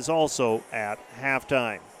 That is also at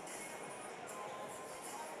halftime.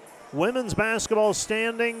 Women's basketball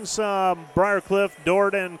standings, Briar Cliff,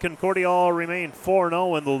 Dordt, and Concordia all remain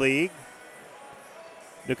 4-0 in the league.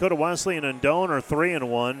 Dakota Wesleyan and Doane are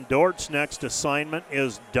 3-1. Dordt's next assignment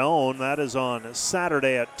is Doane. That is on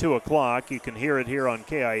Saturday at 2 o'clock. You can hear it here on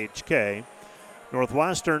KIHK.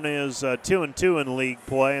 Northwestern is 2-2 in league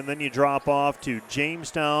play, and then you drop off to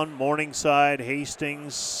Jamestown, Morningside,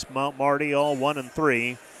 Hastings, Mount Marty, all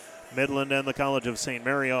 1-3. Midland and the College of St.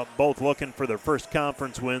 Mary both looking for their first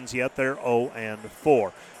conference wins, yet they're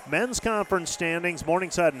 0-4. Men's conference standings,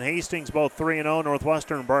 Morningside and Hastings both 3-0.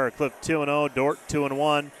 Northwestern and Briar Cliff 2-0. Dordt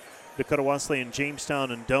 2-1. Dakota Wesleyan,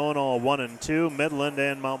 Jamestown, and Doane all 1-2. Midland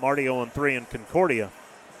and Mount Marty 0-3, and Concordia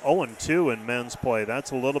 0-2 in men's play. That's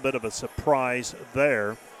a little bit of a surprise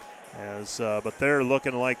there, but they're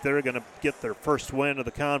looking like they're going to get their first win of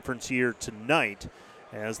the conference year tonight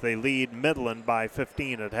as they lead Midland by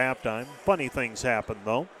 15 at halftime. Funny things happen,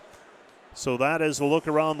 though. So that is a look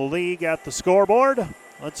around the league at the scoreboard.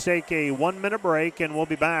 Let's take a 1-minute break, and we'll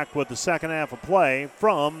be back with the second half of play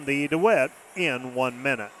from the DeWitt in 1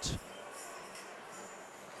 minute.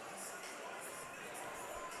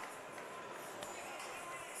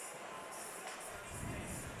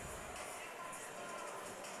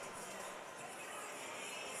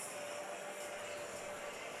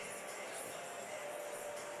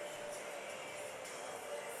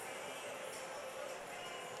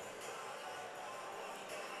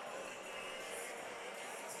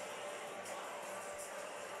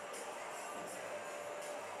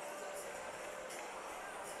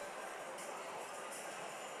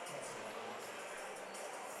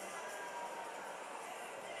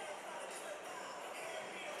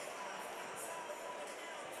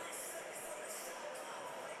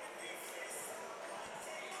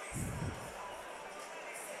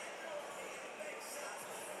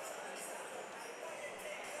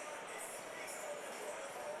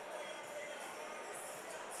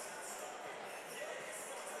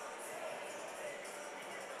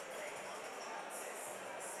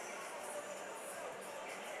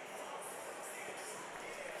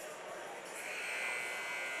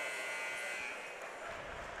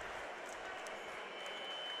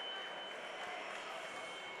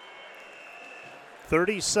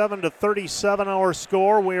 37-37 our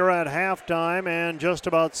score. We are at halftime and just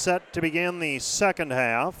about set to begin the second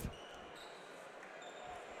half.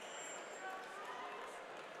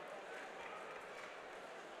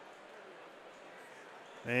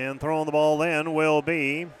 And throwing the ball in will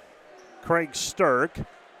be Craig Stirk.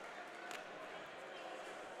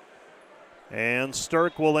 And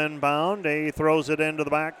Stirk will inbound. He throws it into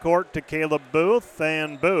the backcourt to Caleb Booth,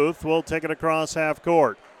 and Booth will take it across half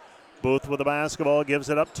court. Booth with the basketball, gives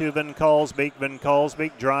it up to Van Kalsbeek. Van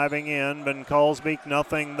Kalsbeek driving in. Van Kalsbeek,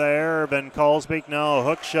 nothing there. Van Kalsbeek now a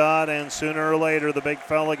hook shot, and sooner or later the big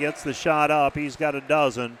fella gets the shot up. He's got a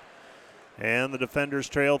dozen. And the defenders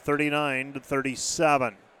trail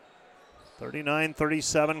 39-37.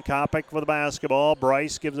 39-37, Kopic with the basketball.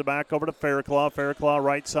 Bryce gives it back over to Fairclough. Fairclough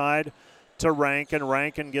right side to Rankin.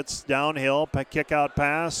 Rankin gets downhill. Kick out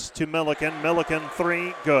pass to Milliken. Milliken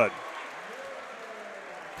three, good.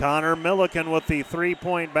 Connor Milliken with the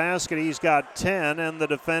three-point basket. He's got 10, and the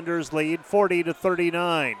defenders lead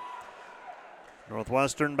 40-39.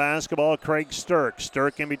 Northwestern basketball, Craig Stirk.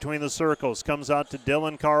 Stirk in between the circles. Comes out to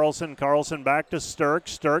Dylan Carlson. Carlson back to Stirk.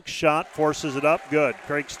 Stirk shot, forces it up, good.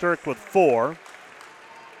 Craig Stirk with 4.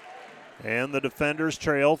 And the defenders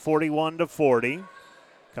trail 41-40.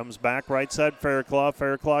 Comes back right side Fairclough.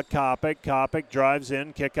 Fairclough Kopic. Kopic drives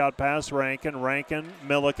in. Kick out pass Rankin. Rankin,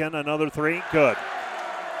 Milliken, another three, good.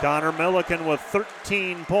 Connor Milliken with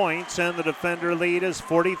 13 points, and the defender lead is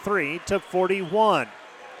 43-41.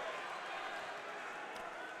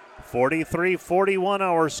 43-41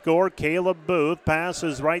 our score. Caleb Booth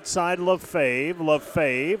passes right side Lefebvre.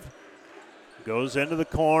 Lefebvre goes into the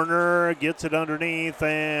corner, gets it underneath,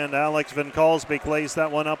 and Alex Van Kalsbeek lays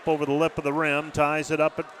that one up over the lip of the rim, ties it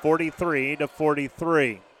up at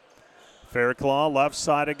 43-43. Fairclough left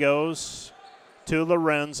side it goes to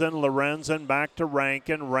Lorenzen. Lorenzen back to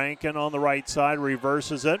Rankin. Rankin on the right side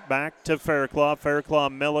reverses it back to Fairclough. Fairclough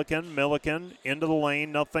Milliken. Milliken into the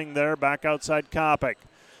lane. Nothing there. Back outside Kopic.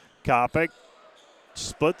 Kopic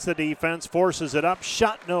splits the defense, forces it up.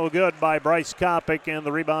 Shot no good by Bryce Kopic, and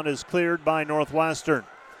the rebound is cleared by Northwestern.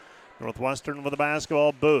 Northwestern with the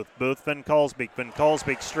basketball. Booth. Booth, Van Kalsbeek. Van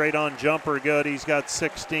Kalsbeek straight on jumper good. He's got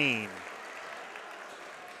 16.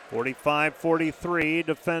 45-43,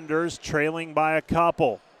 defenders trailing by a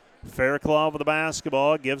couple. Fairclough with the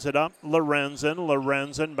basketball, gives it up. Lorenzen.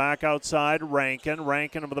 Lorenzen back outside. Rankin.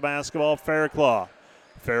 Rankin with the basketball. Fairclough.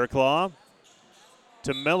 Fairclough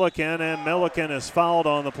to Milliken, and Milliken is fouled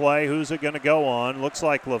on the play. Who's it going to go on? Looks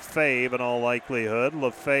like Lefebvre in all likelihood.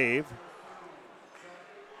 Lefebvre.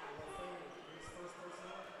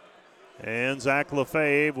 And Zach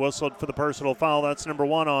Lefebvre whistled for the personal foul. That's number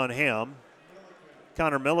 1 on him.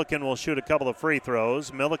 Connor Milliken will shoot a couple of free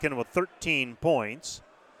throws. Milliken with 13 points.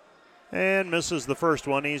 And misses the first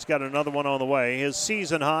one. He's got another one on the way. His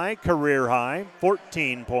season high, career high,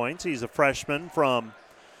 14 points. He's a freshman from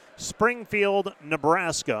Springfield,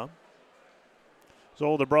 Nebraska. His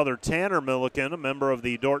older brother Tanner Milliken, a member of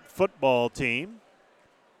the Dordt football team.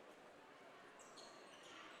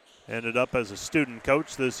 Ended up as a student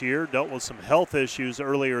coach this year. Dealt with some health issues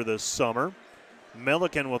earlier this summer.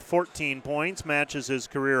 Milliken with 14 points matches his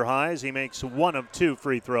career high as he makes 1 of 2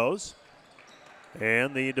 free throws.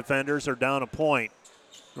 And the defenders are down a point.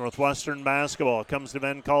 Northwestern basketball comes to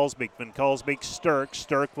Van Kalsbeek. Van Kalsbeek, Stirk.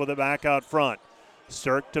 Stirk with it back out front.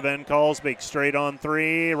 Stirk to Van Kalsbeek, straight on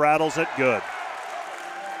 3, rattles it, good.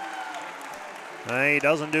 He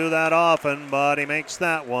doesn't do that often, but he makes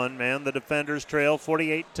that one, and the defenders trail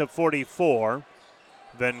 48-44.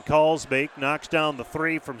 Van Kalsbeek knocks down the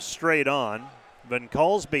 3 from straight on. Van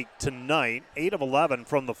Kalsbeek tonight, 8 of 11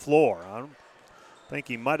 from the floor. I think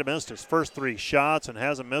he might have missed his first 3 shots and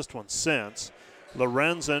hasn't missed one since.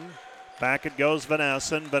 Lorenzen, back it goes Van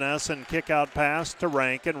Essen. Van Essen kick out pass to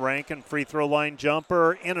Rankin. Rankin free throw line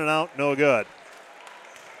jumper, in and out, no good.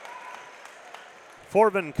 For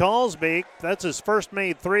Van Kalsbeek, that's his first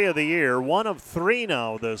made 3 of the year. 1 of 3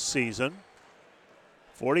 now this season.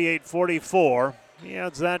 48-44. He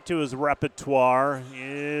adds that to his repertoire.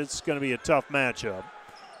 It's going to be a tough matchup.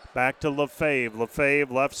 Back to Lefebvre.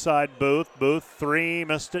 Lefebvre left side Booth. Booth 3,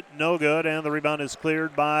 missed it, no good, and the rebound is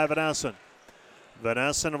cleared by Van Essen. Van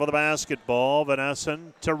Essen with the basketball. Van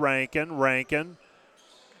Essen to Rankin. Rankin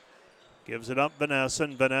gives it up Van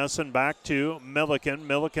Essen. Van Essen back to Milliken.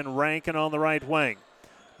 Milliken, Rankin on the right wing.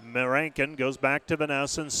 Rankin goes back to Van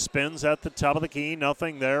Essen. Spins at the top of the key.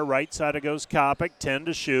 Nothing there. Right side it goes Kopic. 10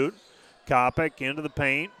 to shoot. Kopic into the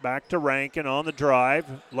paint. Back to Rankin on the drive.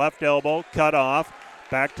 Left elbow cut off.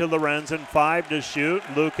 Back to Lorenzen. 5 to shoot.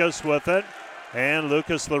 Lucas with it. And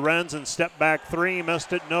Lucas Lorenzen step back 3,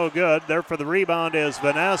 missed it, no good. There for the rebound is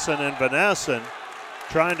Van Essen, and Van Essen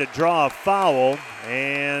trying to draw a foul,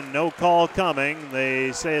 and no call coming.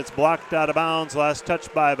 They say it's blocked out of bounds. Last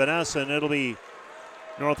touch by Vanessa, and it'll be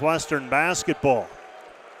Northwestern basketball.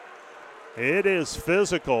 It is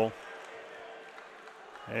physical.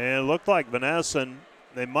 And it looked like Vanessa,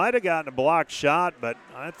 they might have gotten a blocked shot, but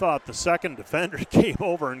I thought the second defender came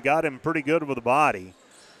over and got him pretty good with the body.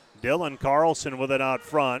 Dylan Carlson with it out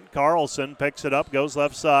front. Carlson picks it up, goes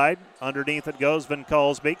left side. Underneath it goes Van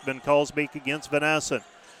Kalsbeek. Van Kalsbeek against Vanessa.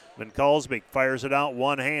 Van Kalsbeek fires it out,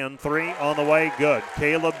 one hand, three on the way, good.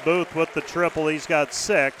 Caleb Booth with the triple, he's got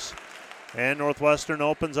 6. And Northwestern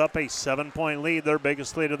opens up a 7-point lead, their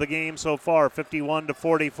biggest lead of the game so far,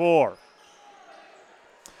 51-44.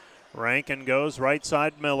 Rankin goes right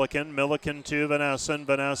side, Milliken. Milliken to Vanessen.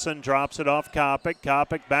 Vanessen drops it off Kopic.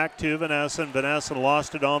 Kopic back to Vanessen. Vanessen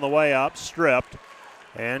lost it on the way up, stripped.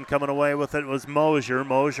 And coming away with it was Mosier.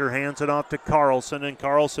 Mosier hands it off to Carlson, and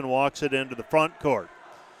Carlson walks it into the front court.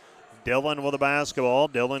 Dillon with the basketball.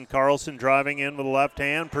 Dylan Carlson driving in with the left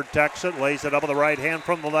hand, protects it, lays it up with the right hand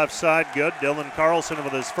from the left side. Good. Dylan Carlson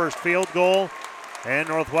with his first field goal. And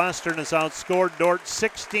Northwestern has outscored Dordt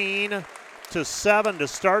 16-7 to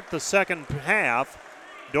start the second half.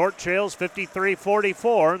 Dordt trails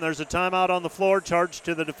 53-44, and there's a timeout on the floor charged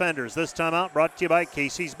to the defenders. This timeout brought to you by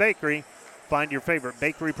Casey's Bakery. Find your favorite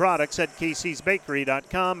bakery products at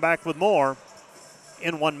caseysbakery.com. Back with more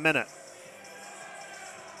in 1 minute.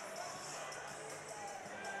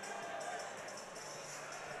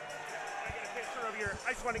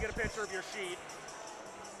 I just want to get a picture of your sheet.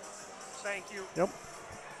 Thank you. Yep.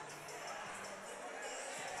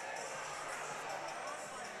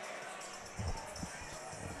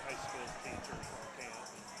 High school teachers from camp,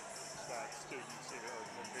 got students here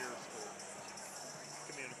from beer school,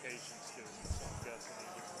 communication students, so I'm guessing they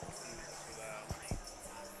get confused for that.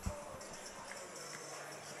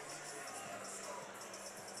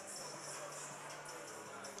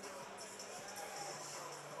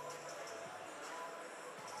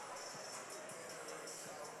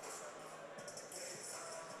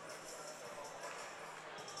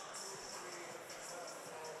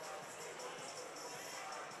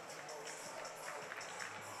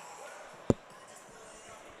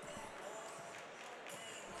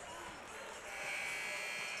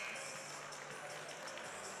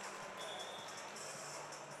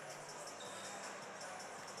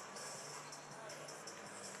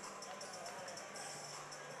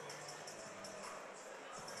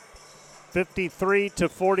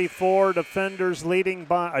 (53-44), defenders leading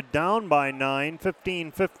by down by 9,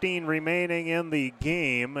 15-15 remaining in the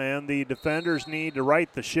game, and the defenders need to right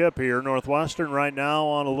the ship here. Northwestern right now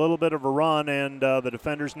on a little bit of a run, and the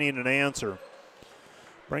defenders need an answer.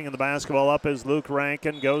 Bringing the basketball up is Luke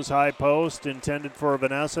Rankin, goes high post, intended for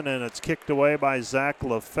Vanessa, and it's kicked away by Zach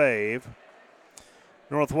Lefebvre.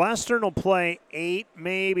 Northwestern will play 8,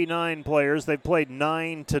 maybe 9 players. They've played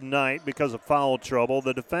 9 tonight because of foul trouble.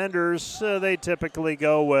 The defenders, they typically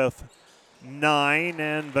go with 9,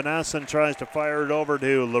 and Vanessa tries to fire it over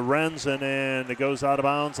to Lorenzen, and it goes out of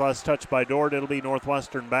bounds. Last touch by Dordt. It'll be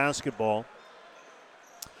Northwestern basketball.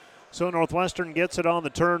 So Northwestern gets it on the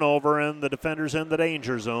turnover, and the defenders in the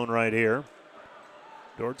danger zone right here.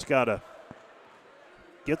 Dordt's got to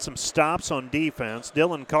get some stops on defense.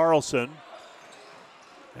 Dylan Carlson.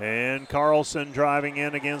 And Carlson driving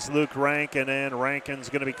in against Luke Rankin, and Rankin's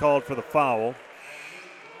going to be called for the foul.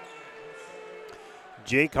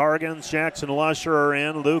 Jake Hargens, Jackson Lusher are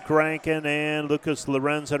in. Luke Rankin and Lucas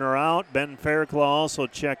Lorenzen are out. Ben Fairclough also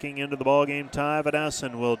checking into the ballgame. Ty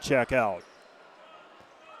Vanessen will check out.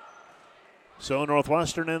 So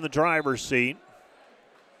Northwestern in the driver's seat.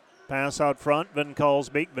 Pass out front, Van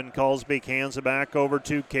Kalsbeek. Van Kalsbeek hands it back over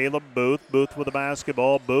to Caleb Booth. Booth with the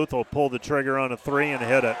basketball. Booth will pull the trigger on a 3 and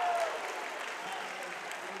hit it.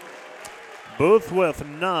 Booth with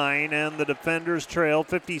 9, and the defenders trail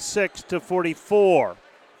 56-44.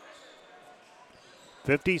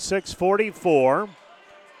 56-44.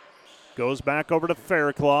 Goes back over to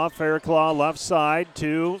Fairclough. Fairclough left side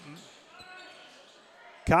to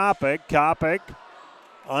Kopic. Kopic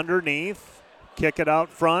underneath. Kick it out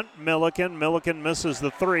front, Milliken. Milliken misses the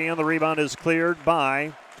 3, and the rebound is cleared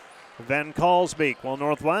by Van Kalsbeek. Well,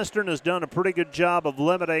 Northwestern has done a pretty good job of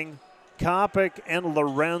limiting Kopic and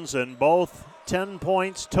Lorenzen, both 10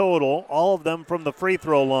 points total, all of them from the free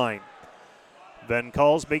throw line. Van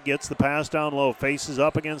Kalsbeek gets the pass down low, faces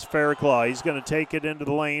up against Fairclough. He's going to take it into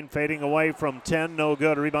the lane, fading away from 10, no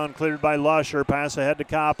good. Rebound cleared by Lusher. Pass ahead to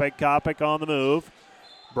Kopic. Kopic on the move.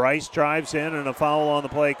 Bryce drives in, and a foul on the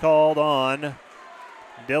play called on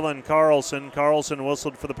Dylan Carlson. Carlson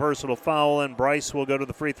whistled for the personal foul, and Bryce will go to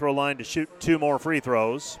the free throw line to shoot 2 more free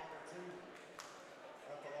throws.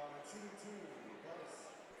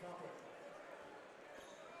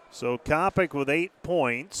 So Kopic with 8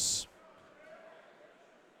 points.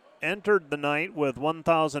 Entered the night with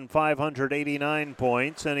 1,589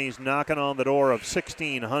 points, and he's knocking on the door of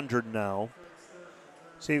 1,600 now.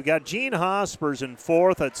 So you've got Gene Hospers in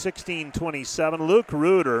fourth at 1627. Luke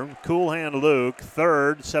Reuter, Cool Hand Luke,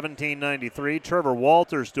 third, 1793. Trevor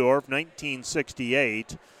Waltersdorf,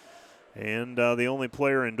 1968. And the only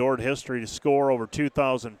player in Dordt history to score over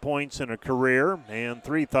 2,000 points in a career, and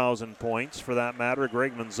 3,000 points for that matter,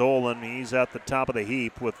 Greg Manzolan. He's at the top of the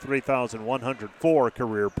heap with 3,104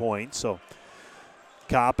 career points. So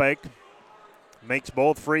Kopic makes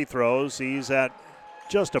both free throws. He's at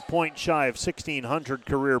just a point shy of 1,600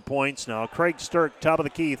 career points now. Craig Sturck, top of the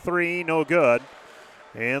key three, no good.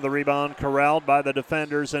 And the rebound corralled by the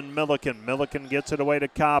defenders and Milliken. Milliken gets it away to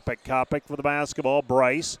Kopic. Kopic with the basketball.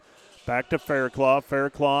 Bryce back to Fairclough.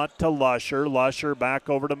 Fairclough to Lusher. Lusher back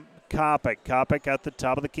over to Kopic. Kopic at the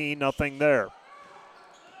top of the key, nothing there.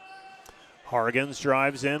 Hargens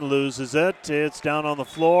drives in, loses it. It's down on the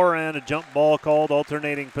floor, and a jump ball called.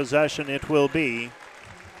 Alternating possession it will be.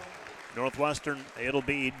 Northwestern, it'll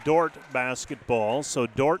be Dordt basketball, so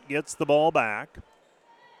Dordt gets the ball back.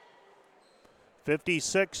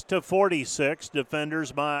 56-46,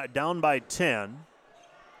 defenders down by 10.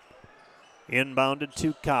 Inbounded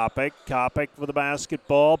to Kopic. Kopic with the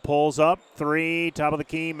basketball, pulls up, three, top of the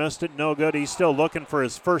key, missed it, no good. He's still looking for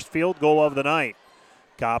his first field goal of the night.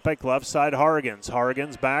 Kopic, left side, Hargens.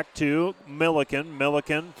 Hargens back to Milliken.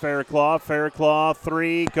 Milliken, Fairclough. Fairclough,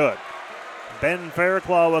 three, good. Ben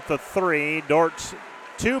Fairclough with the three. Dordt's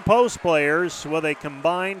two post players with a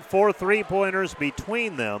combined 4 3-pointers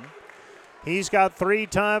between them. He's got three.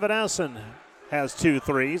 Ty Essen has 2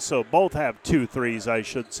 threes, so both have 2 threes, I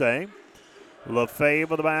should say. Lefebvre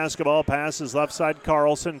with the basketball, passes left side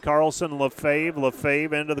Carlson. Carlson, Lefebvre.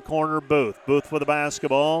 Lefebvre into the corner, Booth. Booth with the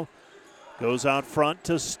basketball. Goes out front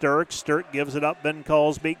to Sturck. Sturck gives it up, Van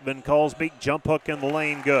Kalsbeek. Van Kalsbeek, jump hook in the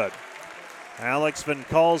lane, good. Alex Van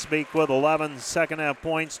Kalsbeek with 11 second half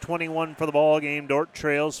points, 21 for the ball game. Dordt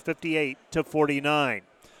trails 58-49.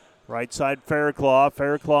 Right side Fairclough.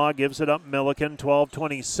 Fairclough gives it up Milliken,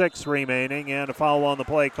 12:26 remaining, and a foul on the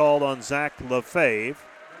play called on Zach Lefebvre.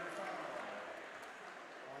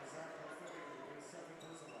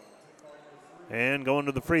 And going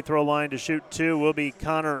to the free throw line to shoot 2 will be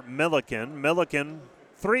Connor Milliken. Milliken,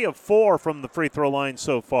 3 of 4 from the free throw line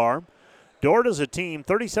so far. Dordt as a team,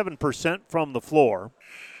 37% from the floor.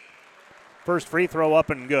 First free throw up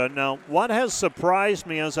and good. Now, what has surprised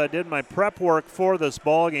me as I did my prep work for this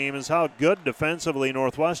ball game is how good defensively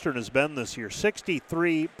Northwestern has been this year.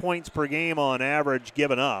 63 points per game on average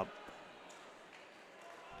given up.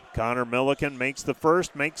 Connor Milliken makes the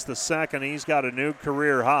first, makes the second. He's got a new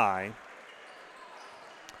career high.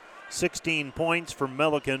 16 points for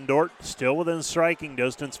Milliken. Dordt still within striking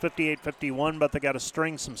distance, 58-51, but they got to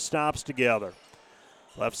string some stops together.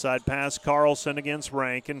 Left side pass, Carlson against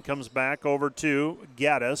Rankin. Comes back over to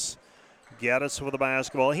Gaddis. Gaddis with the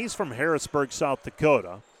basketball. He's from Harrisburg, South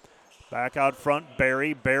Dakota. Back out front,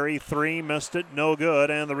 Barry. Barry, three, missed it, no good.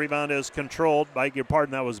 And the rebound is controlled. Beg your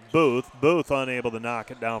pardon, that was Booth. Booth unable to knock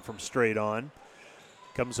it down from straight on.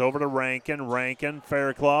 Comes over to Rankin. Rankin,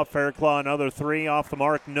 Fairclough. Fairclough, another three, off the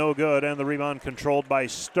mark, no good. And the rebound controlled by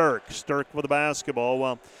Sturck. Sturck with the basketball.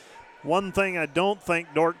 Well, one thing I don't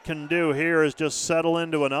think Dordt can do here is just settle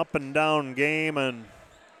into an up and down game, and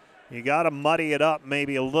you got to muddy it up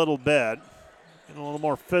maybe a little bit, a little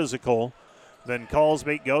more physical. Then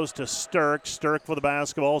Kalsbeek goes to Sturck. Sturck with the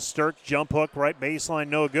basketball. Sturck jump hook, right baseline,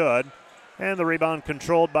 no good. And the rebound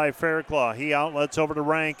controlled by Fairclough. He outlets over to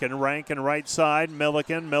Rankin. Rankin right side.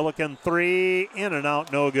 Milliken. Milliken three. In and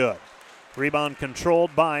out. No good. Rebound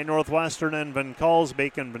controlled by Northwestern and Van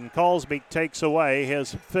Kalsbeek. And Van Kalsbeek takes away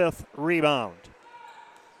his 5th rebound.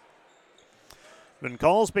 Van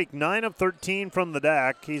Kalsbeek 9 of 13 from the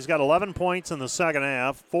deck. He's got 11 points in the second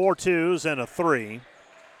half. 4 twos and a 3.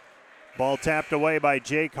 Ball tapped away by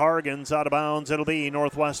Jake Hargens, out of bounds. It'll be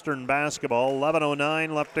Northwestern basketball.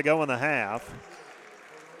 11:09 left to go in the half.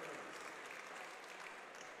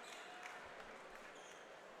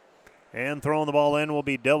 And throwing the ball in will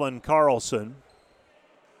be Dylan Carlson.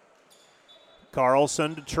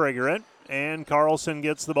 Carlson to trigger it. And Carlson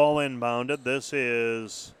gets the ball inbounded. This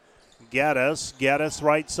is Gaddis. Gaddis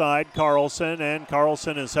right side, Carlson. And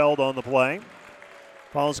Carlson is held on the play.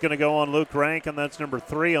 Foul's going to go on Luke Rankin. That's number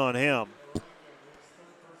 3 on him.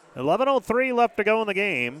 11:03 left to go in the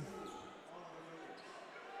game.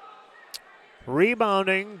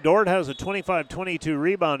 Rebounding, Dordt has a 25-22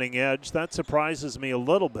 rebounding edge. That surprises me a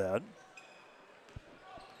little bit.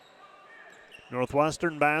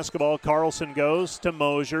 Northwestern basketball, Carlson goes to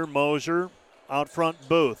Mosier. Mosier Out front,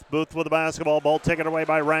 Booth. Booth with the basketball. Ball taken away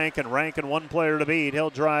by Rankin. Rankin, one player to beat. He'll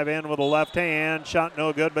drive in with a left hand. Shot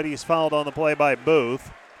no good, but he's fouled on the play by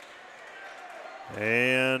Booth.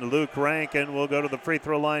 And Luke Rankin will go to the free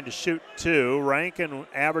throw line to shoot 2. Rankin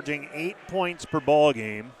averaging 8 points per ball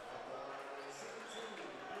game.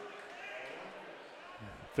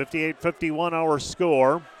 58-51 our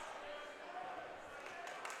score.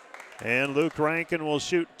 And Luke Rankin will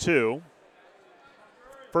shoot 2.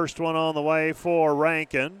 First one on the way for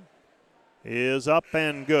Rankin is up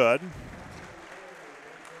and good.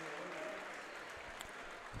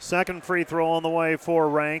 Second free throw on the way for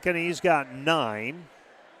Rankin. He's got 9.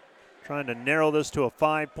 Trying to narrow this to a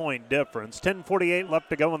 5-point difference. 10:48 left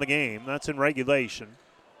to go in the game. That's in regulation.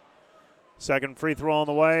 Second free throw on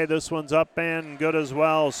the way. This one's up and good as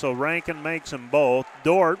well. So Rankin makes them both.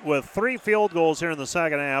 Dordt with 3 field goals here in the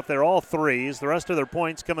second half. They're all threes. The rest of their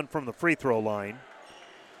points coming from the free throw line.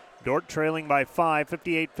 Dordt trailing by 5,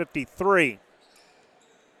 58-53.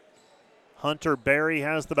 Hunter Berry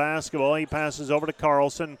has the basketball. He passes over to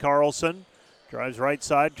Carlson. Carlson drives right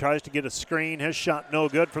side, tries to get a screen. His shot no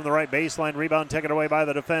good from the right baseline. Rebound taken away by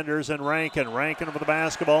the defenders, and Rankin. Rankin with the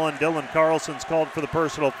basketball, and Dylan Carlson's called for the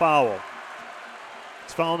personal foul.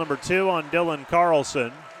 It's foul number 2 on Dylan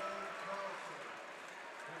Carlson.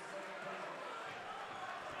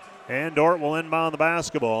 And Dordt will inbound the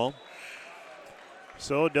basketball.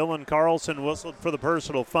 So Dylan Carlson whistled for the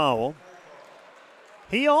personal foul.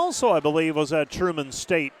 He also, I believe, was at Truman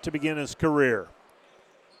State to begin his career.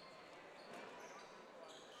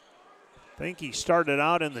 I think he started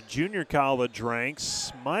out in the junior college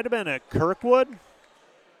ranks. Might have been at Kirkwood.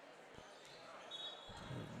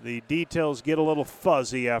 The details get a little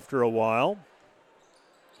fuzzy after a while.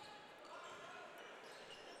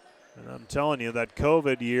 And I'm telling you, that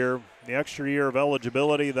COVID year, the extra year of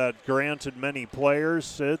eligibility that granted many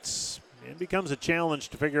players, it becomes a challenge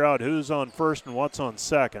to figure out who's on first and what's on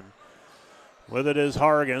second. With it is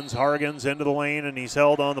Hargens. Hargens into the lane, and he's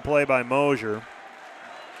held on the play by Mosier.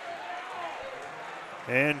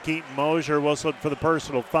 And Keaton Mosier whistled for the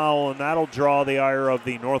personal foul, and that'll draw the ire of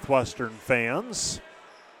the Northwestern fans.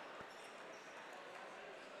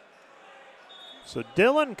 So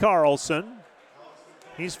Dylan Carlson,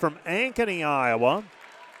 he's from Ankeny, Iowa.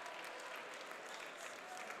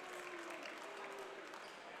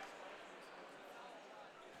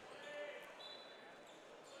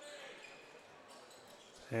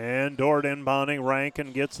 And Dordt inbounding.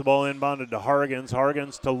 Rankin gets the ball inbounded to Hargens.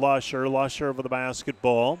 Hargens to Lusher. Lusher with the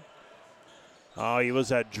basketball. Oh, he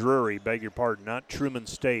was at Drury, beg your pardon, not Truman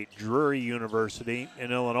State. Drury University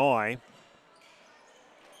in Illinois.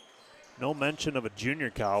 No mention of a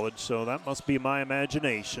junior college, so that must be my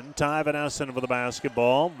imagination. Ty Van Essen with the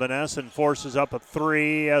basketball. Van Essen forces up a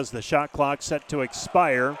 3 as the shot clock set to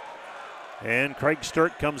expire. And Craig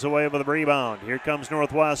Sturt comes away with a rebound. Here comes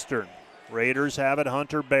Northwestern. Raiders have it.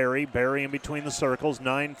 Hunter Berry. Berry in between the circles.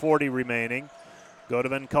 9:40 remaining. Go to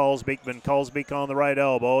Van Kalsbeek. Van Kalsbeek on the right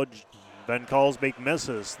elbow. Van Kalsbeek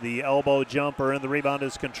misses the elbow jumper, and the rebound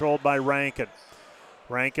is controlled by Rankin.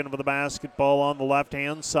 Rankin with the basketball on the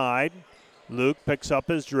left-hand side. Luke picks up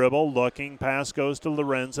his dribble. Looking. Pass goes to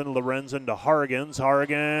Lorenzen. Lorenzen to Hargens.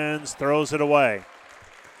 Hargens throws it away.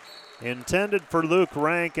 Intended for Luke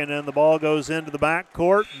Rankin, and the ball goes into the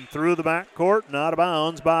backcourt and through the backcourt and out of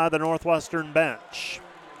bounds by the Northwestern bench.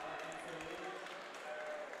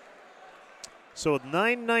 So with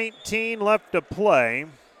 9:19 left to play,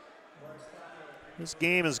 this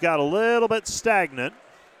game has got a little bit stagnant.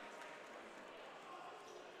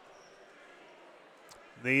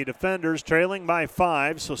 The defenders trailing by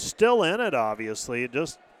 5, so still in it, obviously. It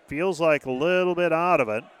just feels like a little bit out of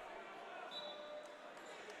it.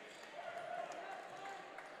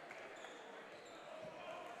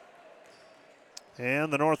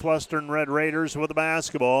 And the Northwestern Red Raiders with the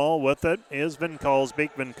basketball. With it is Van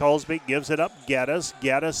Kalsbeek. Van Kalsbeek gives it up. Geddes.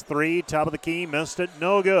 Geddes 3, top of the key, missed it,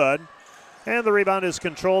 no good. And the rebound is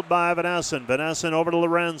controlled by Van Essen. Van Essen over to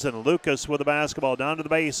Lorenzen. Lucas with the basketball down to the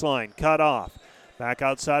baseline, cut off. Back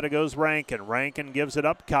outside it goes Rankin. Rankin gives it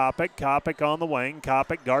up. Kopic. Kopic on the wing.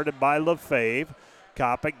 Kopic guarded by Lefebvre.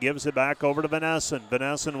 Kopic gives it back over to Van Essen. Van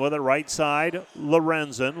Essen with it right side.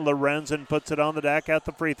 Lorenzen. Lorenzen puts it on the deck at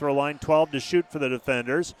the free throw line. 12 to shoot for the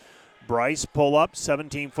defenders. Bryce pull up.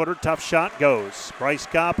 17-footer. Tough shot goes. Bryce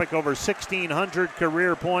Kopic over 1,600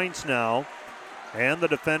 career points now. And the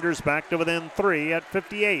defenders back to within 3 at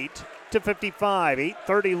 58-55.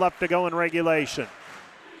 8:30 left to go in regulation.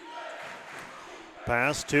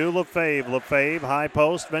 Pass to Lefebvre. Lefebvre, high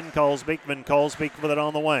post, Van Kalsbeek. Van Kalsbeek with it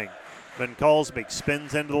on the wing. Van Kalsbeek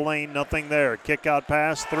spins into the lane, nothing there. Kick out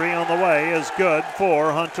pass, 3 on the way is good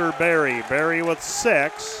for Hunter Berry. Berry with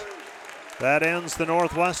 6. That ends the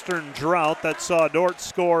Northwestern drought that saw Dordt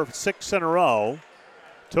score 6 in a row.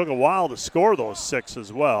 Took a while to score those 6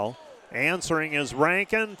 as well. Answering is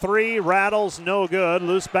Rankin, 3, rattles, no good.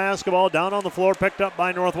 Loose basketball down on the floor, picked up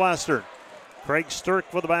by Northwestern. Craig Stirk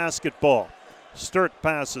for the basketball. Stirk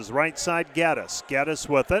passes right side, Geddes. Geddes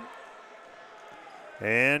with it.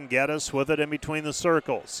 And Geddes with it in between the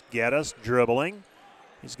circles. Geddes dribbling.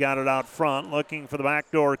 He's got it out front, looking for the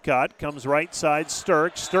backdoor cut. Comes right side,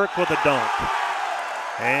 Stirk. Stirk with a dunk.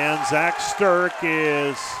 And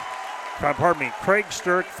Craig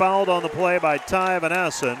Stirk fouled on the play by Ty Van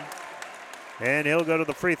Essen. And he'll go to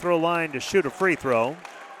the free throw line to shoot a free throw.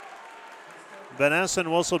 Van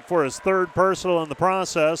Essen whistled for his 3rd personal in the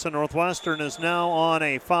process, and Northwestern is now on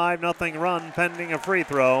a 5-0 run pending a free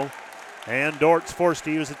throw. And Dordt's forced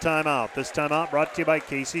to use a timeout. This timeout brought to you by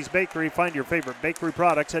Casey's Bakery. Find your favorite bakery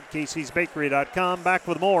products at caseysbakery.com. Back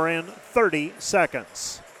with more in 30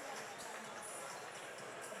 seconds.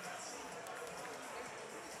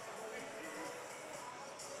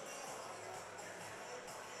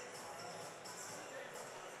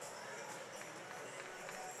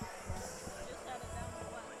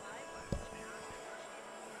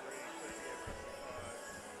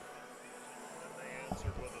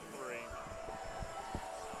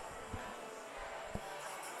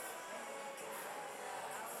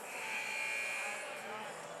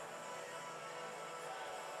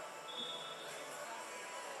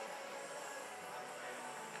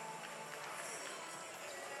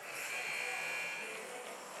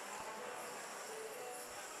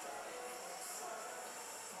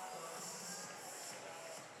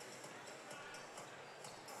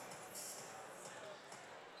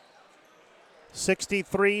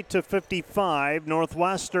 (63-55),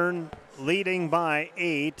 Northwestern leading by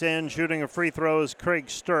 8, and shooting a free throw is Craig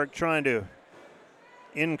Stirk, trying to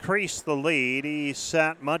increase the lead. He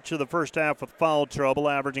sat much of the first half with foul trouble,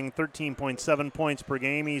 averaging 13.7 points per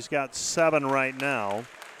game. He's got 7 right now.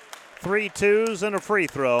 3 twos and a free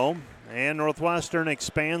throw, and Northwestern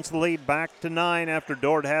expands the lead back to 9 after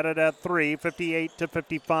Dordt had it at 3,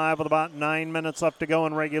 58-55 with about 9 minutes left to go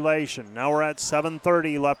in regulation. Now we're at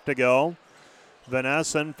 7:30 left to go. Van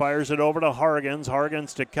Essen fires it over to Hargens.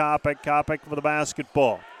 Hargens to Kopic. Kopic for the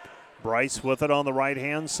basketball. Bryce with it on the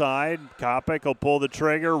right-hand side. Kopic will pull the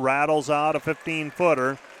trigger, rattles out a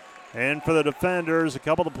 15-footer. And for the defenders, a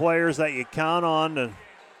couple of the players that you count on to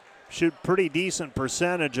shoot pretty decent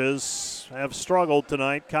percentages have struggled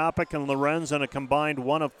tonight. Kopic and Lorenzen a combined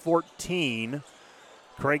 1 of 14.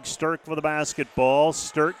 Craig Stirk with the basketball.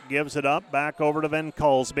 Stirk gives it up, back over to Van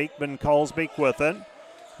Kalsbeek. Van Kalsbeek with it.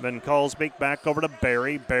 Van Kalsbeek back over to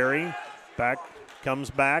Berry. Berry comes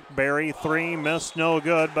back. Berry 3, missed, no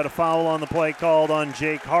good, but a foul on the play called on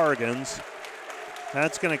Jake Hargens.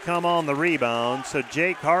 That's going to come on the rebound. So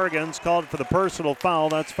Jake Hargens called for the personal foul.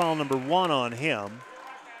 That's foul number 1 on him.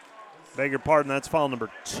 Beg your pardon, that's foul number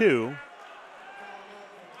 2.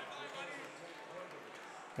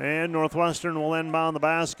 And Northwestern will inbound the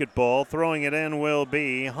basketball. Throwing it in will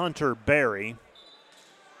be Hunter Berry.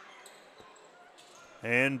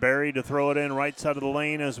 And Berry to throw it in right side of the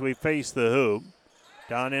lane as we face the hoop.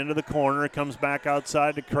 Down into the corner, comes back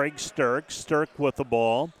outside to Craig Stirk. Stirk with the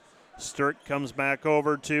ball. Stirk comes back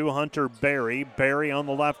over to Hunter Berry. Berry on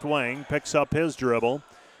the left wing, picks up his dribble.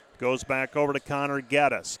 Goes back over to Connor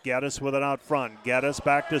Geddes. Geddes with it out front. Geddes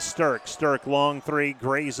back to Stirk. Stirk, long 3,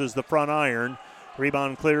 grazes the front iron.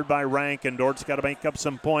 Rebound cleared by Rankin. Dordt's got to make up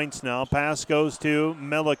some points now. Pass goes to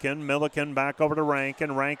Milliken. Milliken back over to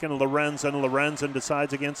Rankin. Rankin, Lorenzen. Lorenzen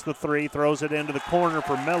decides against the 3. Throws it into the corner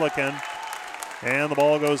for Milliken. And the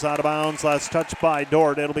ball goes out of bounds. Last touch by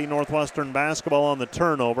Dordt. It'll be Northwestern basketball on the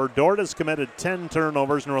turnover. Dordt has committed 10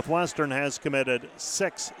 turnovers. Northwestern has committed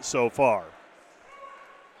 6 so far.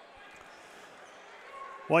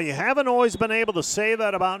 Well, you haven't always been able to say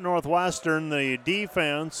that about Northwestern. The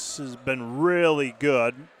defense has been really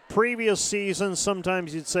good. Previous seasons,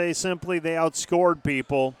 sometimes you'd say simply they outscored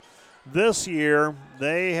people. This year,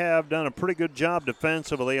 they have done a pretty good job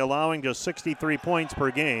defensively, allowing just 63 points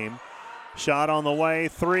per game. Shot on the way,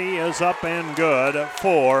 3 is up and good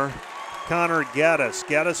for Connor Geddes.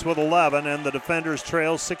 Geddes with 11, and the defenders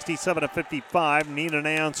trail 67-55, need an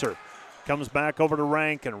answer. Comes back over to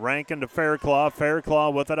Rankin. Rankin to Fairclaw.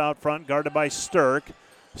 Fairclaw with it out front, guarded by Stirk.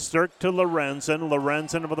 Stirk to Lorenzen.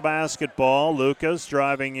 Lorenzen with the basketball. Lucas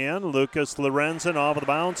driving in. Lucas Lorenzen off of the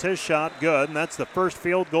bounce. His shot good, and that's the first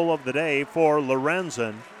field goal of the day for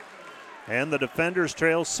Lorenzen. And the defenders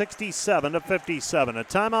trail 67-57. A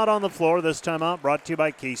timeout on the floor. This timeout brought to you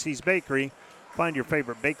by Casey's Bakery. Find your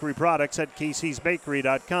favorite bakery products at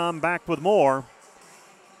caseysbakery.com. Back with more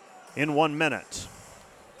in 1 minute.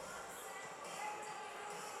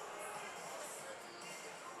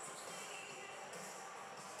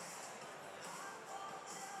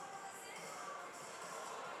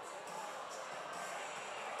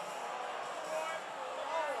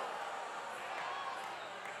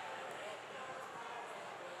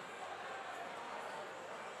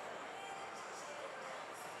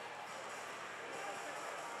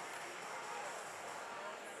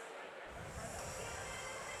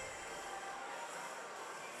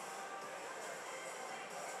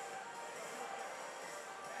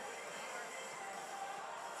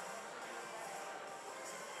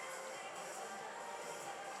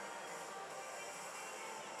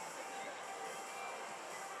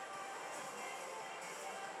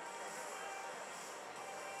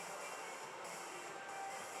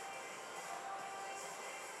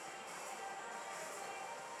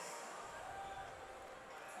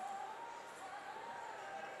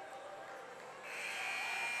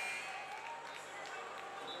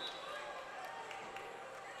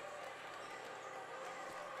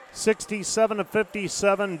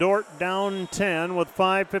 (67-57), Dordt down 10 with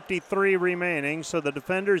 5:53 remaining. So the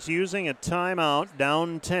defenders using a timeout,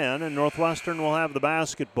 down 10, and Northwestern will have the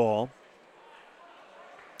basketball.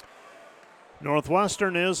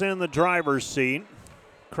 Northwestern is in the driver's seat.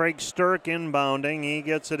 Craig Sturck inbounding. He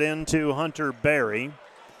gets it into Hunter Berry.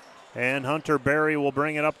 And Hunter Berry will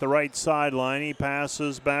bring it up the right sideline. He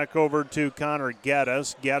passes back over to Connor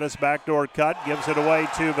Geddes. Geddes backdoor cut, gives it away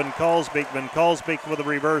to Van Kalsbeek. Van Kalsbeek with a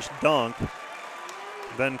reverse dunk.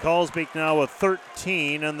 Van Kalsbeek now with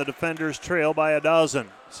 13, and the defenders trail by a dozen.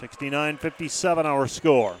 69-57 our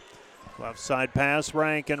score. Left side pass,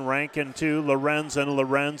 Rankin. Rankin to Lorenzen.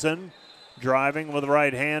 Lorenzen driving with the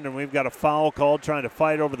right hand, and we've got a foul called, trying to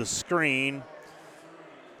fight over the screen.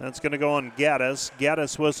 That's going to go on Geddes.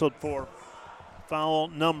 Geddes whistled for foul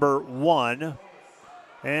number 1.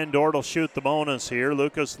 And Dordt will shoot the bonus here.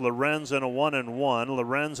 Lucas Lorenzen a 1-1.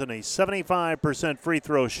 Lorenzen a 75% free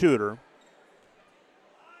throw shooter.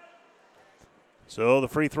 So the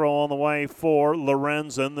free throw on the way for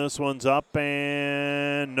Lorenzen. This one's up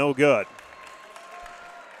and no good.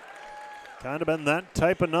 Kind of been that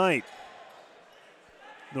type of night.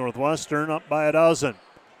 Northwestern up by a dozen.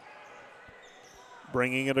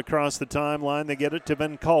 Bringing it across the timeline, they get it to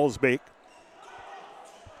Van Kalsbeek.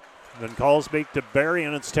 Van Kalsbeek to Berry,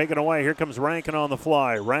 and it's taken away. Here comes Rankin on the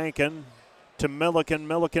fly. Rankin to Milliken.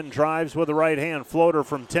 Milliken drives with the right hand. Floater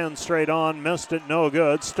from 10 straight on. Missed it, no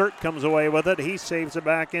good. Sturt comes away with it. He saves it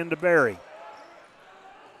back into Berry.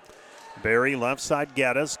 Berry left side,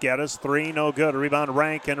 Geddes. Geddes 3, no good. Rebound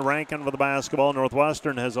Rankin. Rankin with the basketball.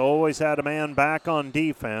 Northwestern has always had a man back on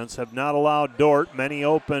defense. Have not allowed Dordt many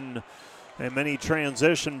open and many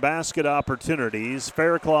transition basket opportunities.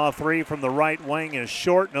 Fairclough 3 from the right wing is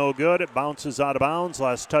short, no good. It bounces out of bounds.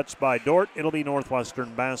 Last touch by Dordt. It'll be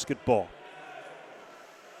Northwestern basketball.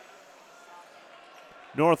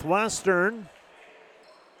 Northwestern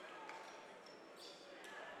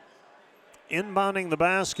inbounding the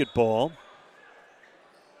basketball.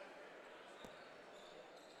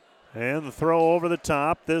 And the throw over the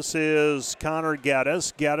top. This is Connor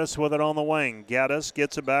Geddes. Geddes with it on the wing. Geddes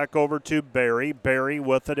gets it back over to Berry. Berry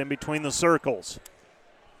with it in between the circles.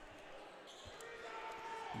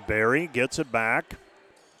 Berry gets it back.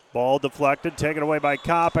 Ball deflected, taken away by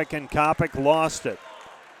Kopic, and Kopic lost it.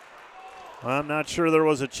 I'm not sure there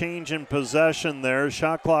was a change in possession there.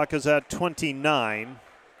 Shot clock is at 29.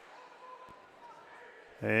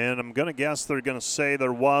 And I'm going to guess they're going to say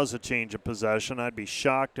there was a change of possession. I'd be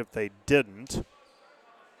shocked if they didn't.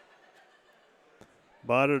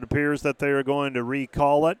 But it appears that they are going to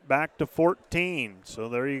recall it back to 14. So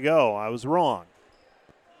there you go. I was wrong.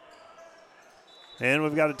 And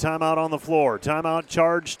we've got a timeout on the floor. Timeout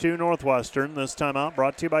charged to Northwestern. This timeout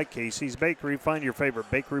brought to you by Casey's Bakery. Find your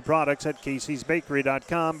favorite bakery products at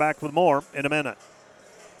caseysbakery.com. Back with more in a minute.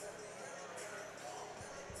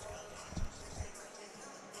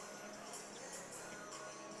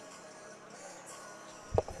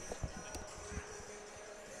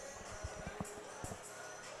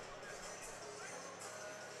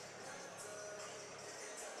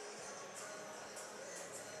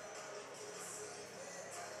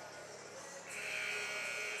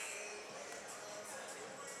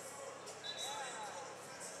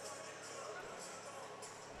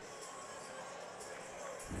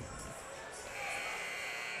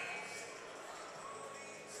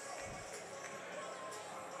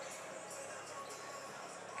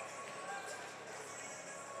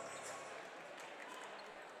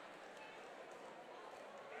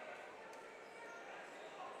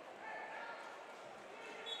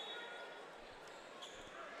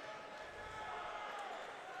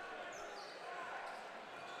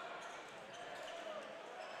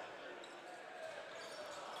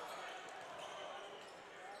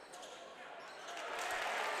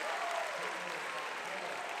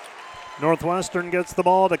 Northwestern gets the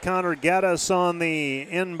ball to Connor Gaddis on the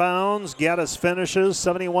inbounds. Gaddis finishes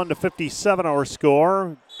 71-57 our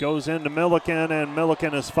score. Goes into Milliken, and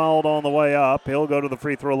Milliken is fouled on the way up. He'll go to the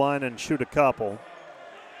free throw line and shoot a couple.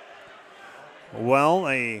 Well,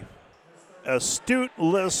 a astute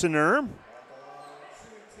listener,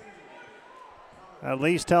 at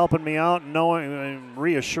least helping me out, knowing and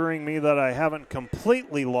reassuring me that I haven't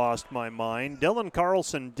completely lost my mind. Dylan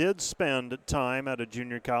Carlson did spend time at a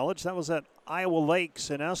junior college. That was at Iowa Lakes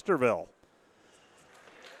in Esterville.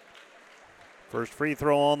 First free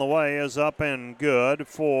throw on the way is up and good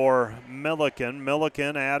for Milliken.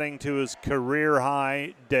 Milliken adding to his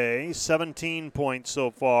career-high day, 17 points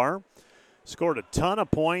so far. Scored a ton of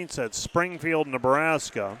points at Springfield,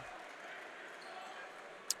 Nebraska,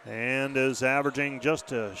 and is averaging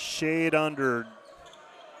just a shade under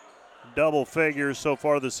double figures so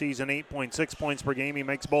far this season, 8.6 points per game. He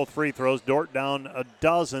makes both free throws. Dordt down a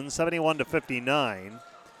dozen, 71-59.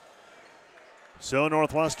 So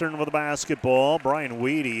Northwestern with the basketball. Brian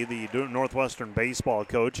Weedy, the Northwestern baseball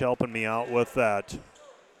coach, helping me out with that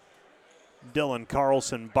Dylan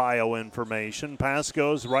Carlson bio information. Pass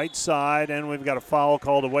goes right side, and we've got a foul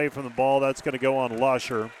called away from the ball. That's going to go on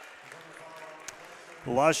Lusher.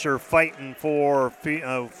 Lusher fighting for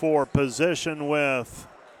position with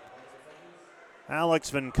Alex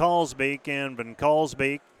Van Kalsbeek, and Van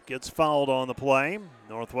Kalsbeek gets fouled on the play.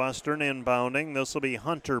 Northwestern inbounding. This will be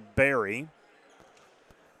Hunter Berry.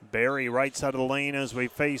 Berry right side of the lane as we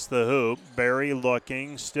face the hoop. Berry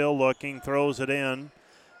looking, still looking, throws it in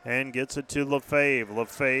and gets it to Lefebvre.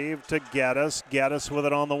 Lefebvre to Gaddis. Gaddis with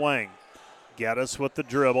it on the wing. Gaddis with the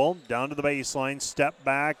dribble. Down to the baseline. Step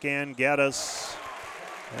back, and Gaddis.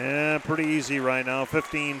 Pretty easy right now.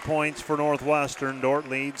 15 points for Northwestern. Dordt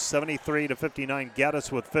leads 73-59.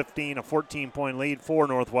 Gaddis with 15, a 14-point lead for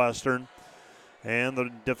Northwestern. And the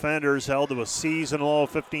defenders held to a season low of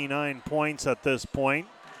 59 points at this point.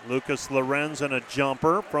 Lucas Lorenz in a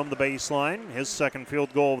jumper from the baseline. His second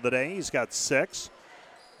field goal of the day. He's got 6.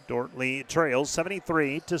 Dordt trails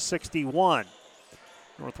 73-61.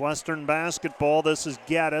 Northwestern basketball. This is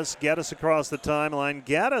Gaddis. Gaddis across the timeline.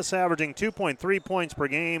 Gaddis averaging 2.3 points per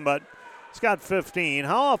game, but he's got 15.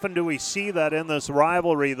 How often do we see that in this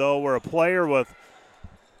rivalry, though, where a player with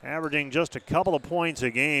averaging just a couple of points a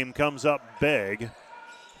game comes up big?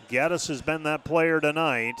 Gaddis has been that player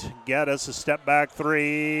tonight. Gaddis, a step back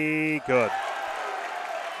three. Good.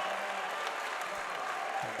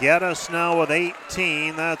 Gaddis now with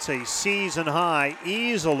 18. That's a season high,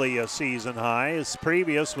 easily a season high. His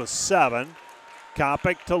previous was 7.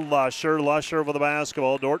 Kopic to Lusher. Lusher with the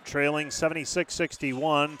basketball. Dordt trailing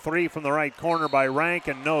 76-61. 3 from the right corner by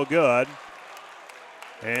Rankin, no good.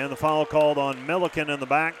 And the foul called on Milliken in the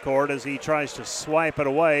backcourt as he tries to swipe it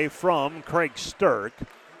away from Craig Sturck.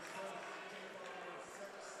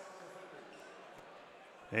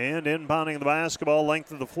 And inbounding the basketball,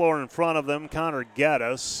 length of the floor in front of them, Connor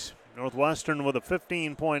Gaddis. Northwestern with a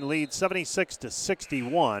 15-point lead,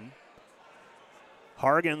 76-61.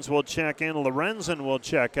 Hargens will check in. Lorenzen will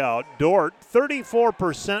check out. Dordt,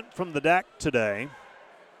 34% from the deck today.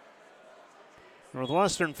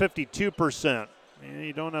 Northwestern, 52%.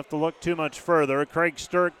 You don't have to look too much further. Craig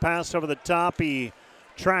Sturck pass over the top. He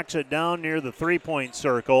tracks it down near the three-point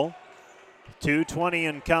circle. 2:20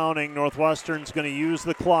 and counting. Northwestern's going to use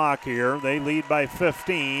the clock here. They lead by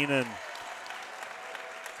 15, and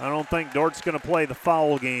I don't think Dordt's going to play the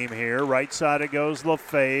foul game here. Right side it goes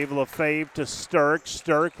Lefebvre. Lefebvre to Sturck.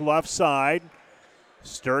 Sturck left side.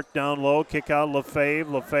 Sturck down low. Kick out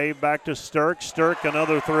Lefebvre. Lefebvre back to Sturck. Sturck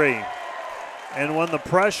another 3. And when the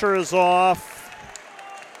pressure is off,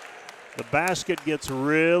 the basket gets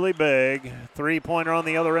really big. Three-pointer on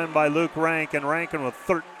the other end by Luke Rankin. Rankin with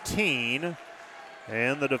 13.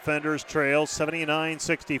 And the defenders trail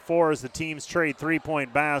 79-64 as the teams trade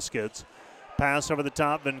three-point baskets. Pass over the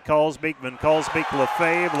top, Van Kalsbeek. Van Kalsbeek,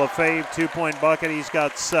 Lefebvre. Lefebvre, two-point bucket. He's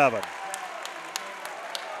got 7.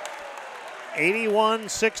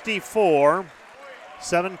 81-64.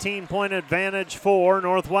 17-point advantage for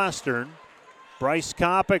Northwestern. Bryce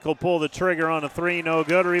Kopic will pull the trigger on a 3, no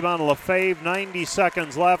good. Rebound Lefebvre, 90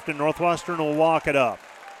 seconds left, and Northwestern will walk it up.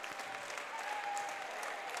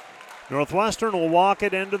 Northwestern will walk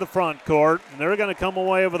it into the front court, and they're going to come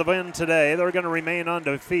away with a win today. They're going to remain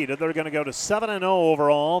undefeated. They're going to go to 7-0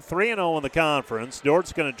 overall, 3-0 in the conference.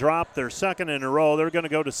 Dordt's going to drop their second in a row. They're going to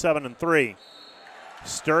go to 7-3.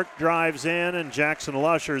 Sturck drives in, and Jackson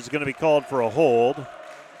Lusher is going to be called for a hold.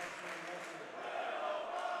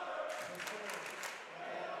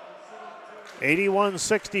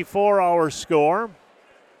 (81-64) our score.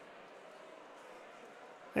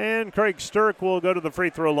 And Craig Sturck will go to the free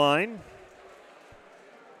throw line.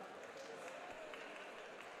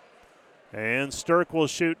 And Sturck will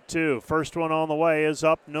shoot 2. First one on the way is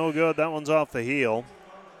up, no good. That one's off the heel.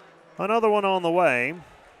 Another one on the way.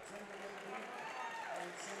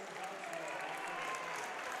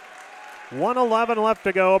 .111 left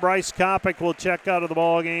to go. Bryce Kopic will check out of the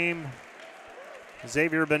ball game.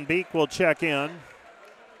 Xavier Van Beek will check in.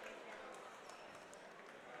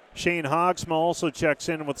 Shane Hogsma also checks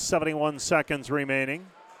in with 71 seconds remaining.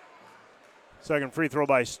 Second free throw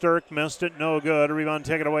by Sturck, missed it, no good. Rebound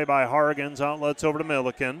taken away by Hargens. Outlets over to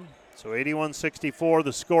Milliken. So 81-64,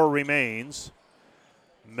 the score remains.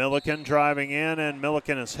 Milliken driving in, and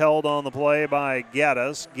Milliken is held on the play by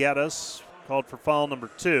Gaddis. Gaddis called for foul number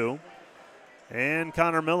 2. And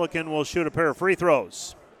Connor Milliken will shoot a pair of free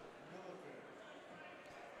throws.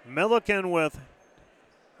 Milliken with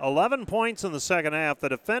 11 points in the second half. The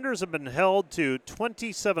defenders have been held to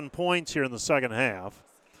 27 points here in the second half.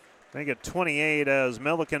 Make it 28 as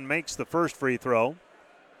Milliken makes the first free throw.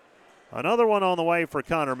 Another one on the way for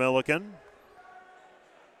Connor Milliken.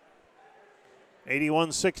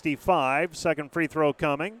 81-65, second free throw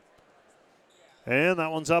coming. And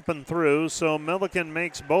that one's up and through, so Milliken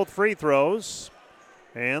makes both free throws.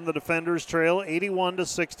 And the defenders trail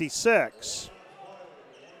 81-66.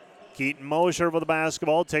 Keaton Mosier with the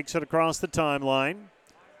basketball, takes it across the timeline.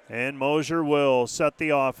 And Mosier will set the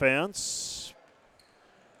offense.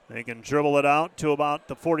 They can dribble it out to about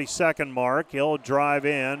the 40-second mark. He'll drive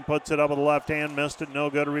in, puts it up with the left hand, missed it, no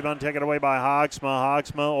good. Rebound taken away by Hogsma.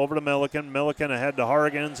 Hogsma over to Milliken. Milliken ahead to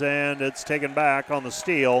Hargens, and it's taken back on the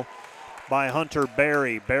steal by Hunter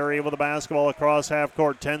Berry. Berry with the basketball across half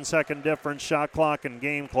court. 10-second difference, shot clock and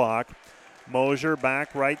game clock. Mosier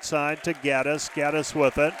back right side to Gaddis. Gaddis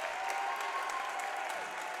with it.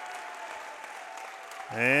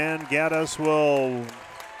 And Gaddis will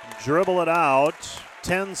dribble it out.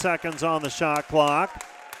 10 seconds on the shot clock.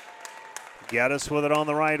 Gaddis with it on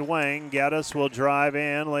the right wing. Gaddis will drive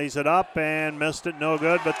in, lays it up, and missed it, no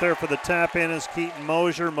good. But there for the tap in is Keaton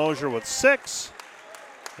Mosier. Mosier with 6.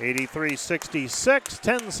 83-66,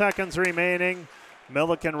 10 seconds remaining.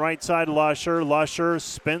 Milliken right side Lusher. Lusher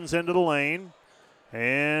spins into the lane.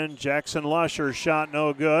 And Jackson Lusher shot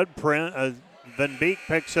no good. Van Beek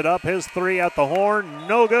picks it up. His 3 at the horn,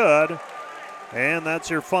 no good. And that's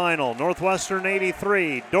your final. Northwestern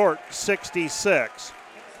 83, Dordt 66.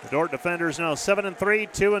 The Dordt defenders now 7-3,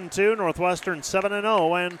 2-2. Northwestern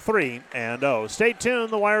 7-0 and 3-0. Stay tuned.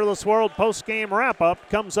 The Wireless World post-game wrap-up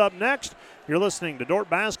comes up next. You're listening to Dordt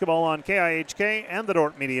basketball on KIHK and the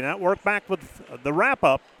Dordt Media Network. Back with the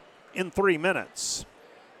wrap-up in 3 minutes.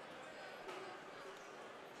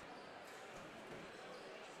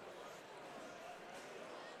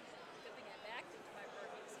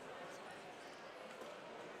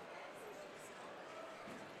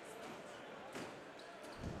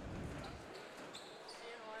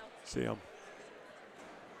 See him.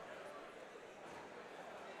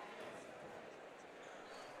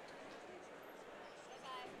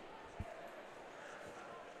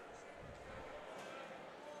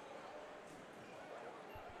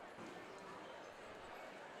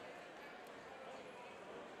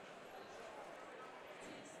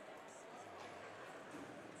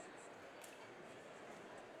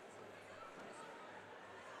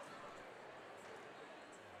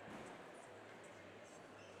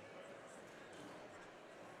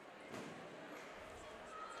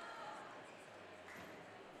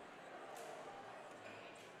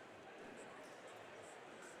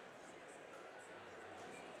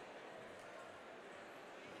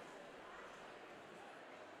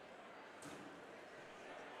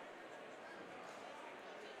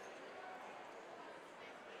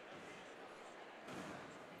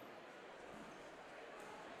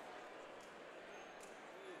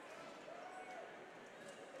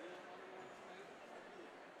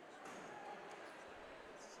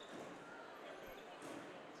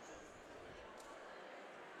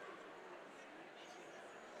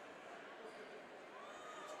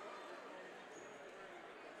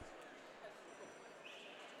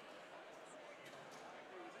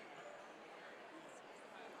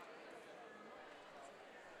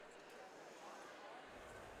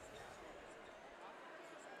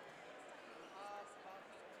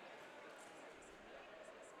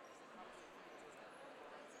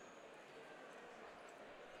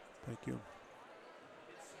 Thank you.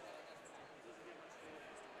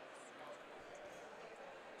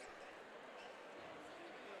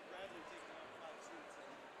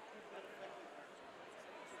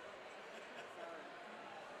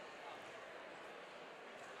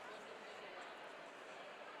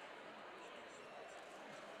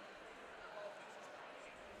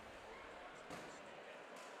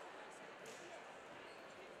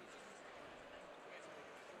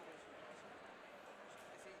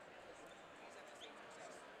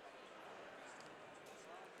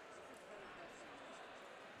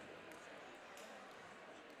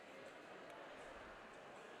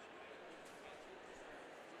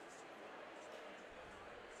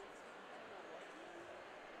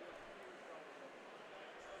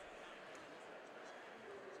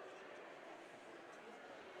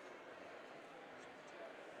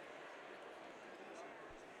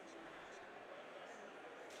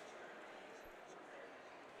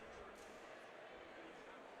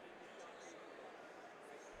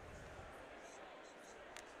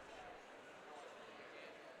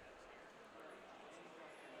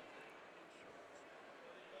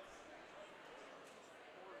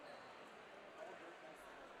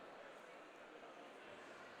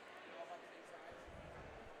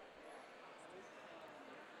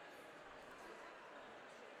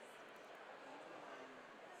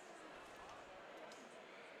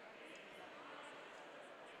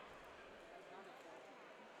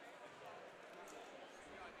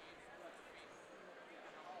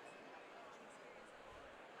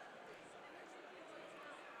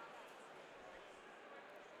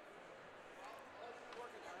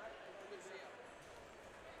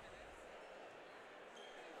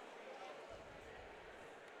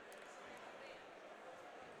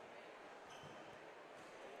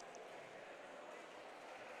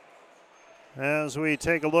 As we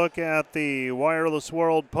take a look at the Wireless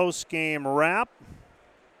World post-game wrap,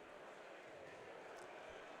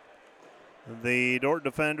 the Dordt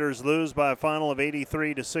Defenders lose by a final of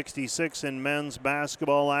 83-66 in men's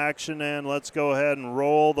basketball action, and let's go ahead and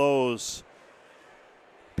roll those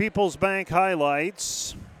People's Bank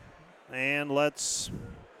highlights, and let's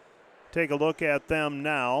take a look at them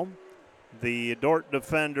now. The Dordt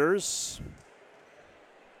Defenders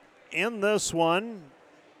in this one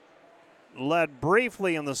led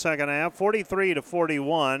briefly in the second half,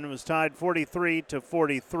 43-41. It was tied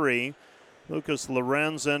 43-43. Lucas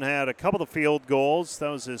Lorenzen had a couple of field goals. That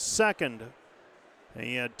was his second.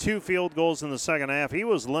 He had 2 field goals in the second half. He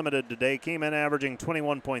was limited today, came in averaging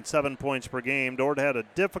 21.7 points per game. Dordt had a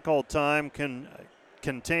difficult time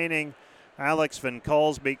containing Alex Van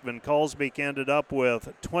Kalsbeek. Van Kalsbeek ended up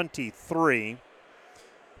with 23. A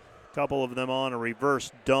couple of them on a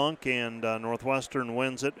reverse dunk, and Northwestern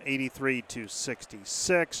wins it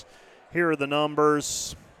 83-66. Here are the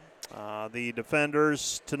numbers. The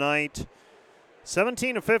Defenders tonight,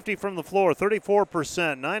 17 of 50 from the floor,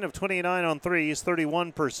 34%, 9 of 29 on threes,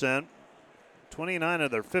 31%. 29 of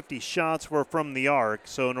their 50 shots were from the arc,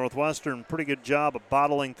 so Northwestern, pretty good job of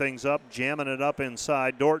bottling things up, jamming it up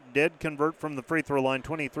inside. Dordt did convert from the free throw line,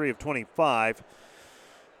 23 of 25,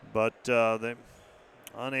 but they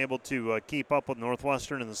unable to keep up with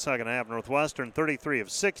Northwestern in the second half. Northwestern 33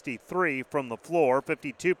 of 63 from the floor,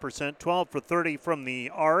 52%, 12 for 30 from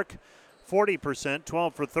the arc, 40%,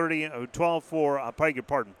 12 for 30, 12 for,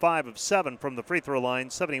 5 of 7 from the free throw line,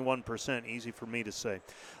 71%, easy for me to say.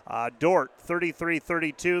 Dordt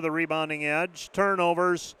 33-32, the rebounding edge.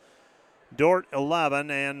 Turnovers, Dordt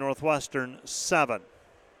 11 and Northwestern 7.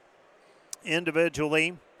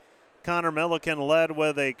 Individually, Connor Milliken led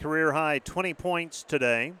with a career-high 20 points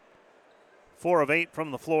today. 4 of 8 from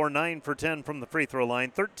the floor, 9 for 10 from the free throw line.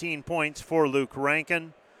 13 points for Luke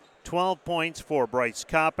Rankin. 12 points for Bryce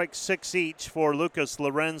Kopic. 6 each for Lucas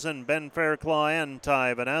Lorenzen, Ben Fairclaw, and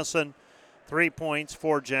Ty Van Essen. 3 points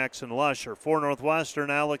for Jackson Lusher. For Northwestern,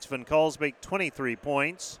 Alex Van Kalsbeek, 23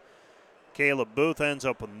 points. Caleb Booth ends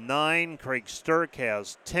up with 9. Craig Sturck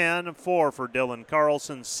has 10. 4 for Dylan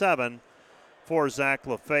Carlson, 7 for Zach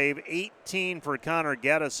Lefebvre, 18 for Connor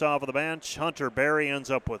Geddes off of the bench. Hunter Berry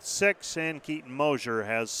ends up with 6, and Keaton Mosier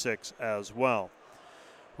has 6 as well.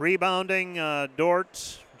 Rebounding,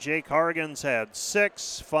 Dordt, Jake Hargens had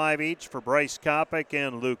 6, 5 each for Bryce Kopic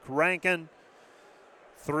and Luke Rankin.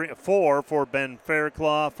 4 for Ben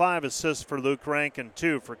Fairclaw, 5 assists for Luke Rankin,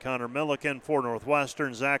 2 for Connor Milliken. For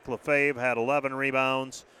Northwestern, Zach Lefebvre had 11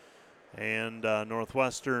 rebounds, and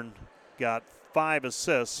Northwestern got 5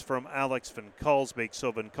 assists from Alex Van Kalsbeek. So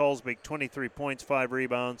Van Kalsbeek, 23 points, 5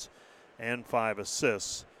 rebounds, and 5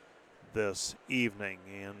 assists this evening.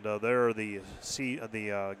 And there are the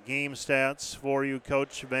game stats for you,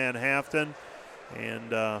 Coach Van Haften.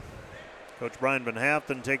 And Coach Brian Van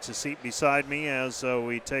Haften takes a seat beside me as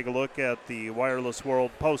we take a look at the Wireless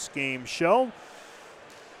World post-game show.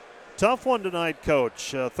 Tough one tonight,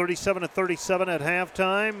 Coach. 37-37 at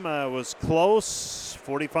halftime. Was close,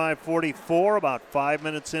 45-44, about 5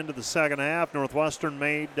 minutes into the second half. Northwestern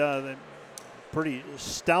made pretty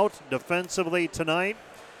stout defensively tonight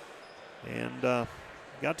and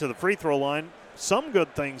got to the free throw line. Some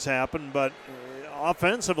good things happened, but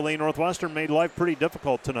offensively, Northwestern made life pretty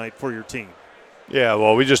difficult tonight for your team. Yeah,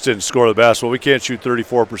 well, we just didn't score the basketball. We can't shoot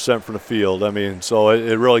 34% from the field. I mean, so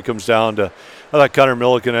it really comes down to – I thought Connor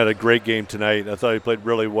Milliken had a great game tonight. I thought he played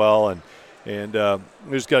really well, and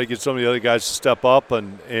we just got to get some of the other guys to step up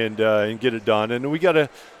and get it done. And we got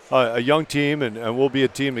a young team, and we'll be a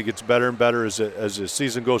team that gets better and better as the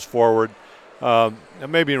season goes forward. And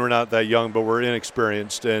maybe we're not that young, but we're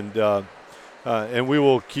inexperienced, and we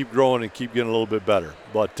will keep growing and keep getting a little bit better.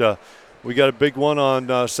 But we got a big one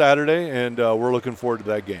on Saturday, and we're looking forward to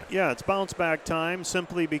that game. Yeah, it's bounce back time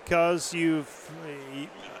simply because you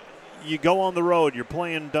go on the road. You're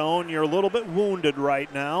playing Doane. You're a little bit wounded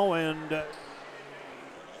right now, and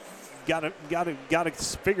got to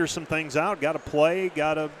figure some things out. Got to play.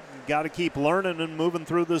 Got to keep learning and moving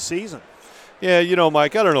through the season. Yeah, you know,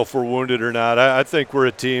 Mike, I don't know if we're wounded or not. I think we're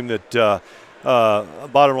a team that.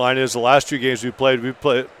 Bottom line is the last 2 games we played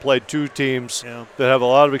 2 teams that have a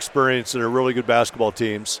lot of experience and are really good basketball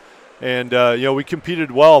teams. And, we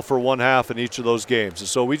competed well for one half in each of those games. And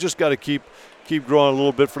so we just got to keep growing a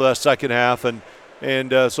little bit for that second half. And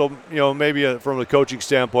so, maybe from a coaching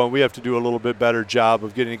standpoint, we have to do a little bit better job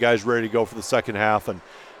of getting the guys ready to go for the second half.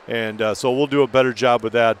 And so we'll do a better job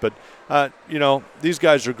with that. But, these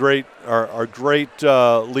guys are great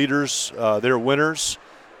leaders. They're winners.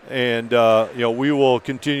 And we will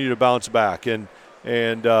continue to bounce back, and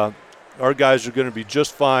our guys are going to be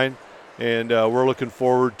just fine, and we're looking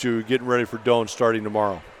forward to getting ready for Doane starting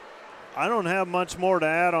tomorrow. I don't have much more to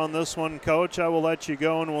add on this one, Coach. I will let you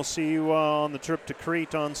go, and we'll see you on the trip to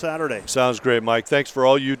Crete on Saturday. Sounds great, Mike. Thanks for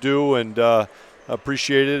all you do, and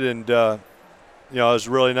appreciate it. And, it was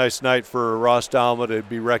a really nice night for Ross Dalma to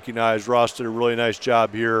be recognized. Ross did a really nice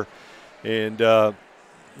job here. And,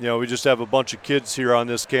 we just have a bunch of kids here on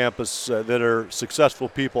this campus that are successful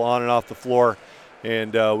people on and off the floor,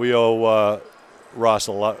 and we owe Ross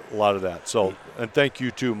a lot of that. So, and thank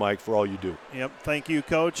you too, Mike, for all you do. Yep, thank you,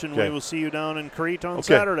 Coach, and Okay. we will see you down in Crete on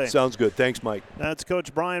Okay, Saturday. sounds good. Thanks, Mike. That's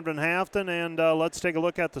Coach Brian Van Haften, and let's take a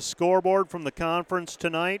look at the scoreboard from the conference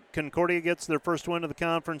tonight. Concordia gets their first win of the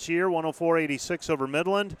conference year, 104-86 over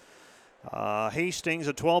Midland. Hastings,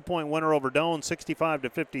 a 12-point winner over Doane,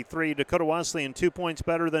 65-53. Dakota Wesleyan, 2 points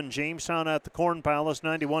better than Jamestown at the Corn Palace,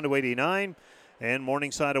 91-89. And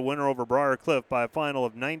Morningside, a winner over Briar Cliff by a final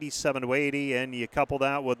of 97-80. And you couple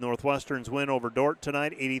that with Northwestern's win over Dordt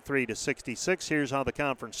tonight, 83-66. Here's how the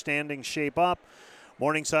conference standings shape up.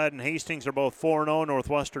 Morningside and Hastings are both 4-0.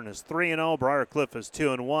 Northwestern is 3-0. Briar Cliff is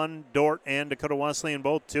 2-1. Dordt and Dakota Wesleyan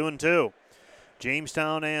both 2-2.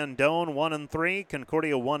 Jamestown and Doane 1-3.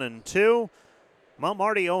 Concordia 1-2. Mount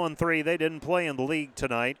Marty 0-3. They didn't play in the league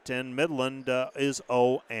tonight. And Midland is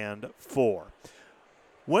 0-4.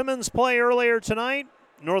 Women's play earlier tonight.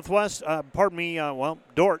 Dordt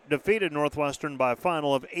defeated Northwestern by a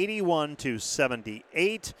final of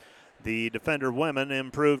 81-78. The Defender women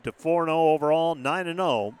improved to 4-0 overall,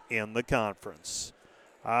 9-0 in the conference.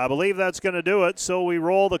 I believe that's going to do it, so we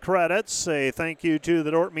roll the credits. Say thank you to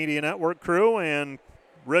the Dordt Media Network crew and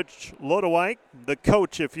Rich Lodewijk, the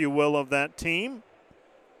coach, if you will, of that team.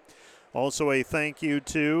 Also a thank you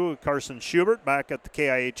to Carson Schubert back at the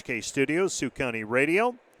KIHK studios, Sioux County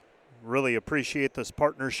Radio. Really appreciate this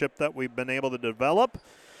partnership that we've been able to develop.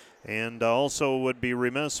 And also would be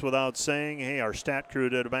remiss without saying, hey, our stat crew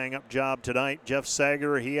did a bang-up job tonight. Jeff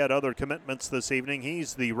Sager, he had other commitments this evening.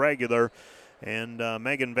 He's the regular. And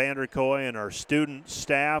Megan Vanderkoy and our student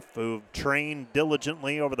staff who've trained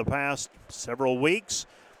diligently over the past several weeks.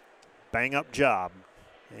 Bang-up job.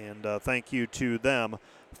 And thank you to them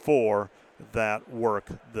for that work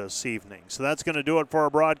this evening. So that's going to do it for our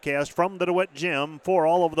broadcast from the DeWitt Gym. For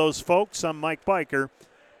all of those folks, I'm Mike Biker.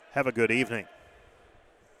 Have a good evening.